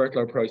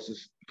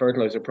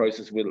 fertilizer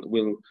prices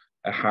will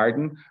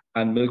harden,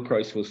 and milk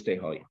price will stay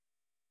high.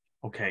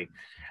 Okay,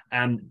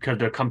 because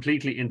they're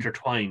completely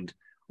intertwined.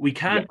 We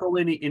can't go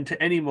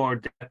into any more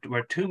depth.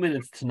 We're 2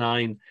 minutes to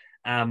 9.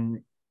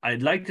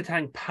 I'd like to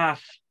thank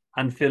Pat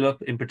and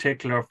Philip in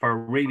particular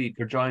for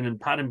joining.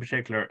 Pat in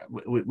particular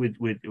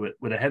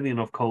with a heavy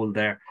enough cold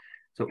there.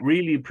 So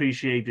really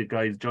appreciate it,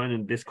 guys,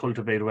 joining this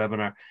Cultivate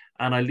webinar.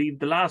 And I leave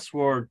the last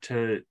word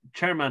to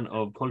Chairman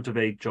of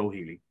Cultivate, Joe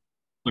Healy.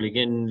 Well,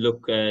 again,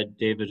 look,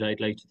 David, I'd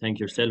like to thank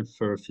yourself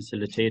for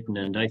facilitating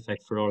and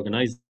ifac for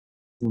organising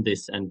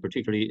this, and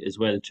particularly as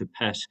well to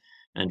Pat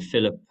and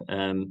Philip.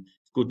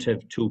 It's good to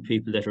have two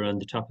people that are on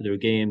the top of their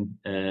game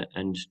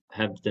and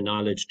have the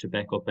knowledge to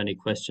back up any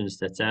questions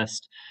that's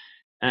asked.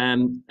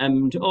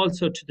 And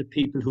also to the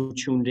people who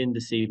tuned in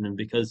this evening,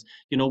 because,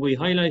 you know, we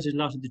highlighted a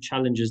lot of the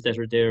challenges that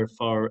are there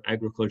for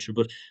agriculture,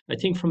 but I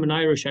think from an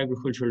Irish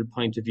agricultural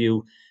point of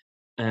view,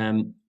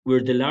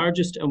 we're the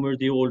largest and we're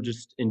the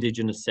oldest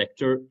indigenous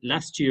sector.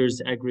 Last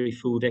year's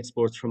agri-food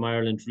exports from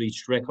Ireland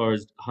reached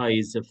record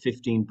highs of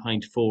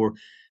 15.4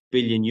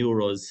 billion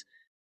euros.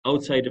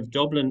 Outside of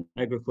Dublin,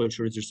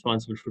 agriculture is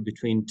responsible for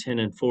between 10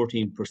 and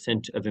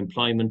 14% of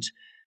employment,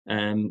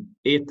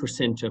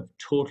 8% of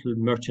total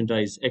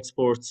merchandise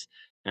exports.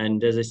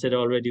 And as I said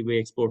already, we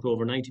export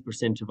over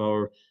 90% of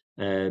our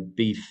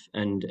beef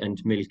and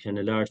milk, and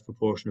a large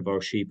proportion of our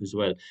sheep as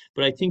well.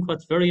 But I think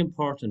what's very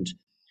important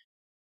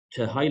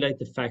to highlight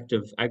the fact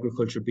of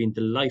agriculture being the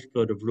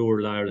lifeblood of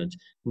rural Ireland.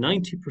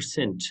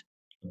 90%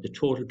 of the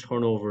total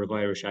turnover of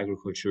Irish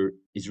agriculture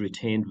is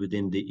retained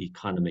within the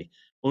economy.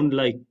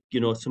 Unlike, you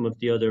know, some of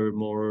the other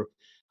more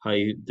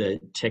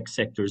the tech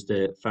sectors,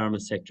 the pharma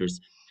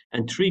sectors.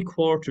 And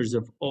 3/4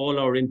 of all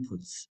our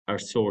inputs are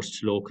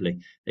sourced locally.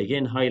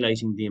 Again,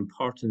 highlighting the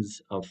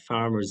importance of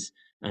farmers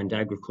and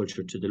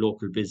agriculture to the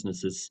local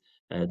businesses,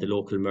 the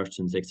local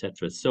merchants,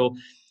 etc. So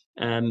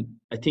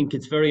I think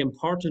it's very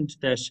important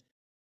that,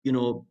 you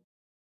know,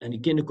 and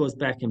again, it goes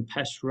back, and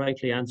Pat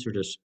rightly answered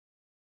it.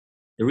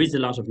 There is a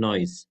lot of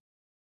noise,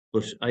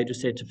 but I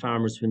just say to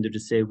farmers when they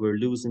just say we're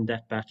losing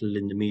that battle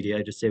in the media,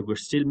 I just say we're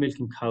still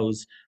milking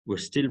cows, we're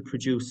still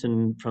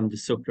producing from the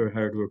suckler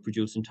herd, we're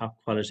producing top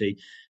quality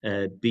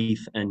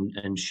beef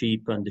and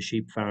sheep on the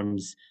sheep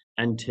farms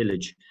and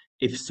tillage.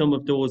 If some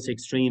of those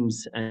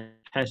extremes, and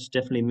Pat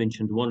definitely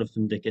mentioned one of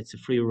them that gets a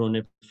free run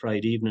every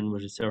Friday evening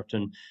with a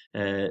certain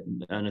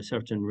on a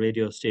certain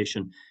radio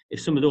station, if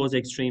some of those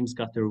extremes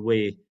got their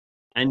way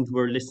and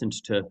were listened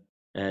to,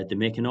 they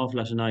make an awful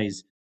lot of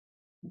noise.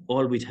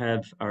 All we'd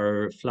have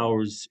are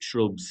flowers,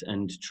 shrubs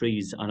and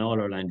trees on all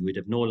our land. We'd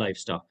have no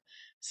livestock.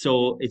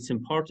 So it's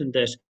important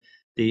that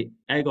the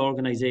ag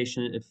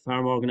organisation,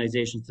 farm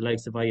organisations, the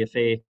likes of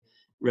IFA,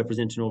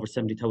 representing over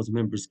 70,000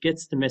 members,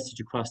 gets the message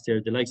across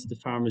there. The likes of the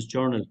Farmers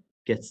Journal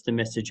gets the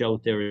message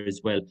out there as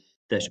well,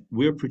 that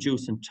we're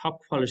producing top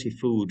quality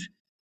food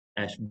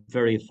at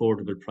very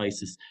affordable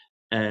prices.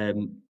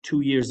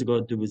 2 years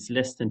ago, there was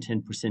less than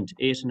 10%,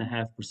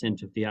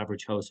 8.5% of the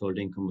average household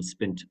income was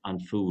spent on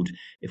food.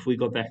 If we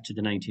go back to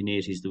the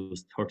 1980s, there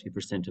was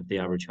 30% of the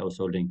average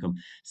household income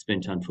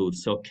spent on food.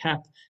 So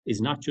CAP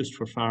is not just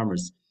for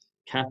farmers.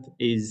 CAP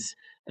is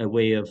a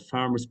way of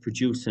farmers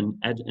producing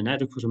an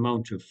adequate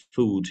amount of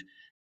food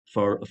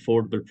for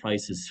affordable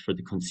prices for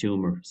the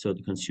consumer, so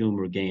the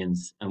consumer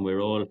gains, and we're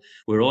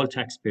all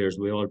taxpayers.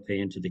 We all pay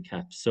into the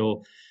CAP.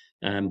 So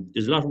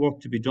there's a lot of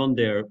work to be done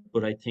there,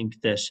 but I think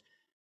that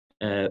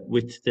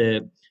with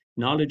the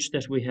knowledge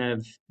that we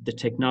have, the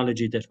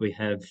technology that we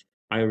have,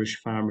 Irish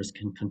farmers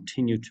can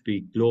continue to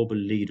be global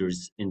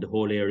leaders in the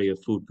whole area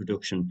of food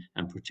production,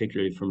 and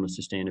particularly from a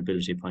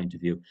sustainability point of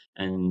view.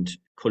 And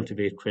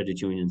Cultivate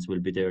credit unions will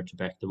be there to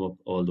back them up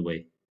all the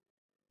way.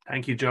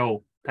 Thank you,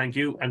 Joe. Thank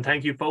you. And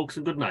thank you, folks,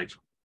 and good night.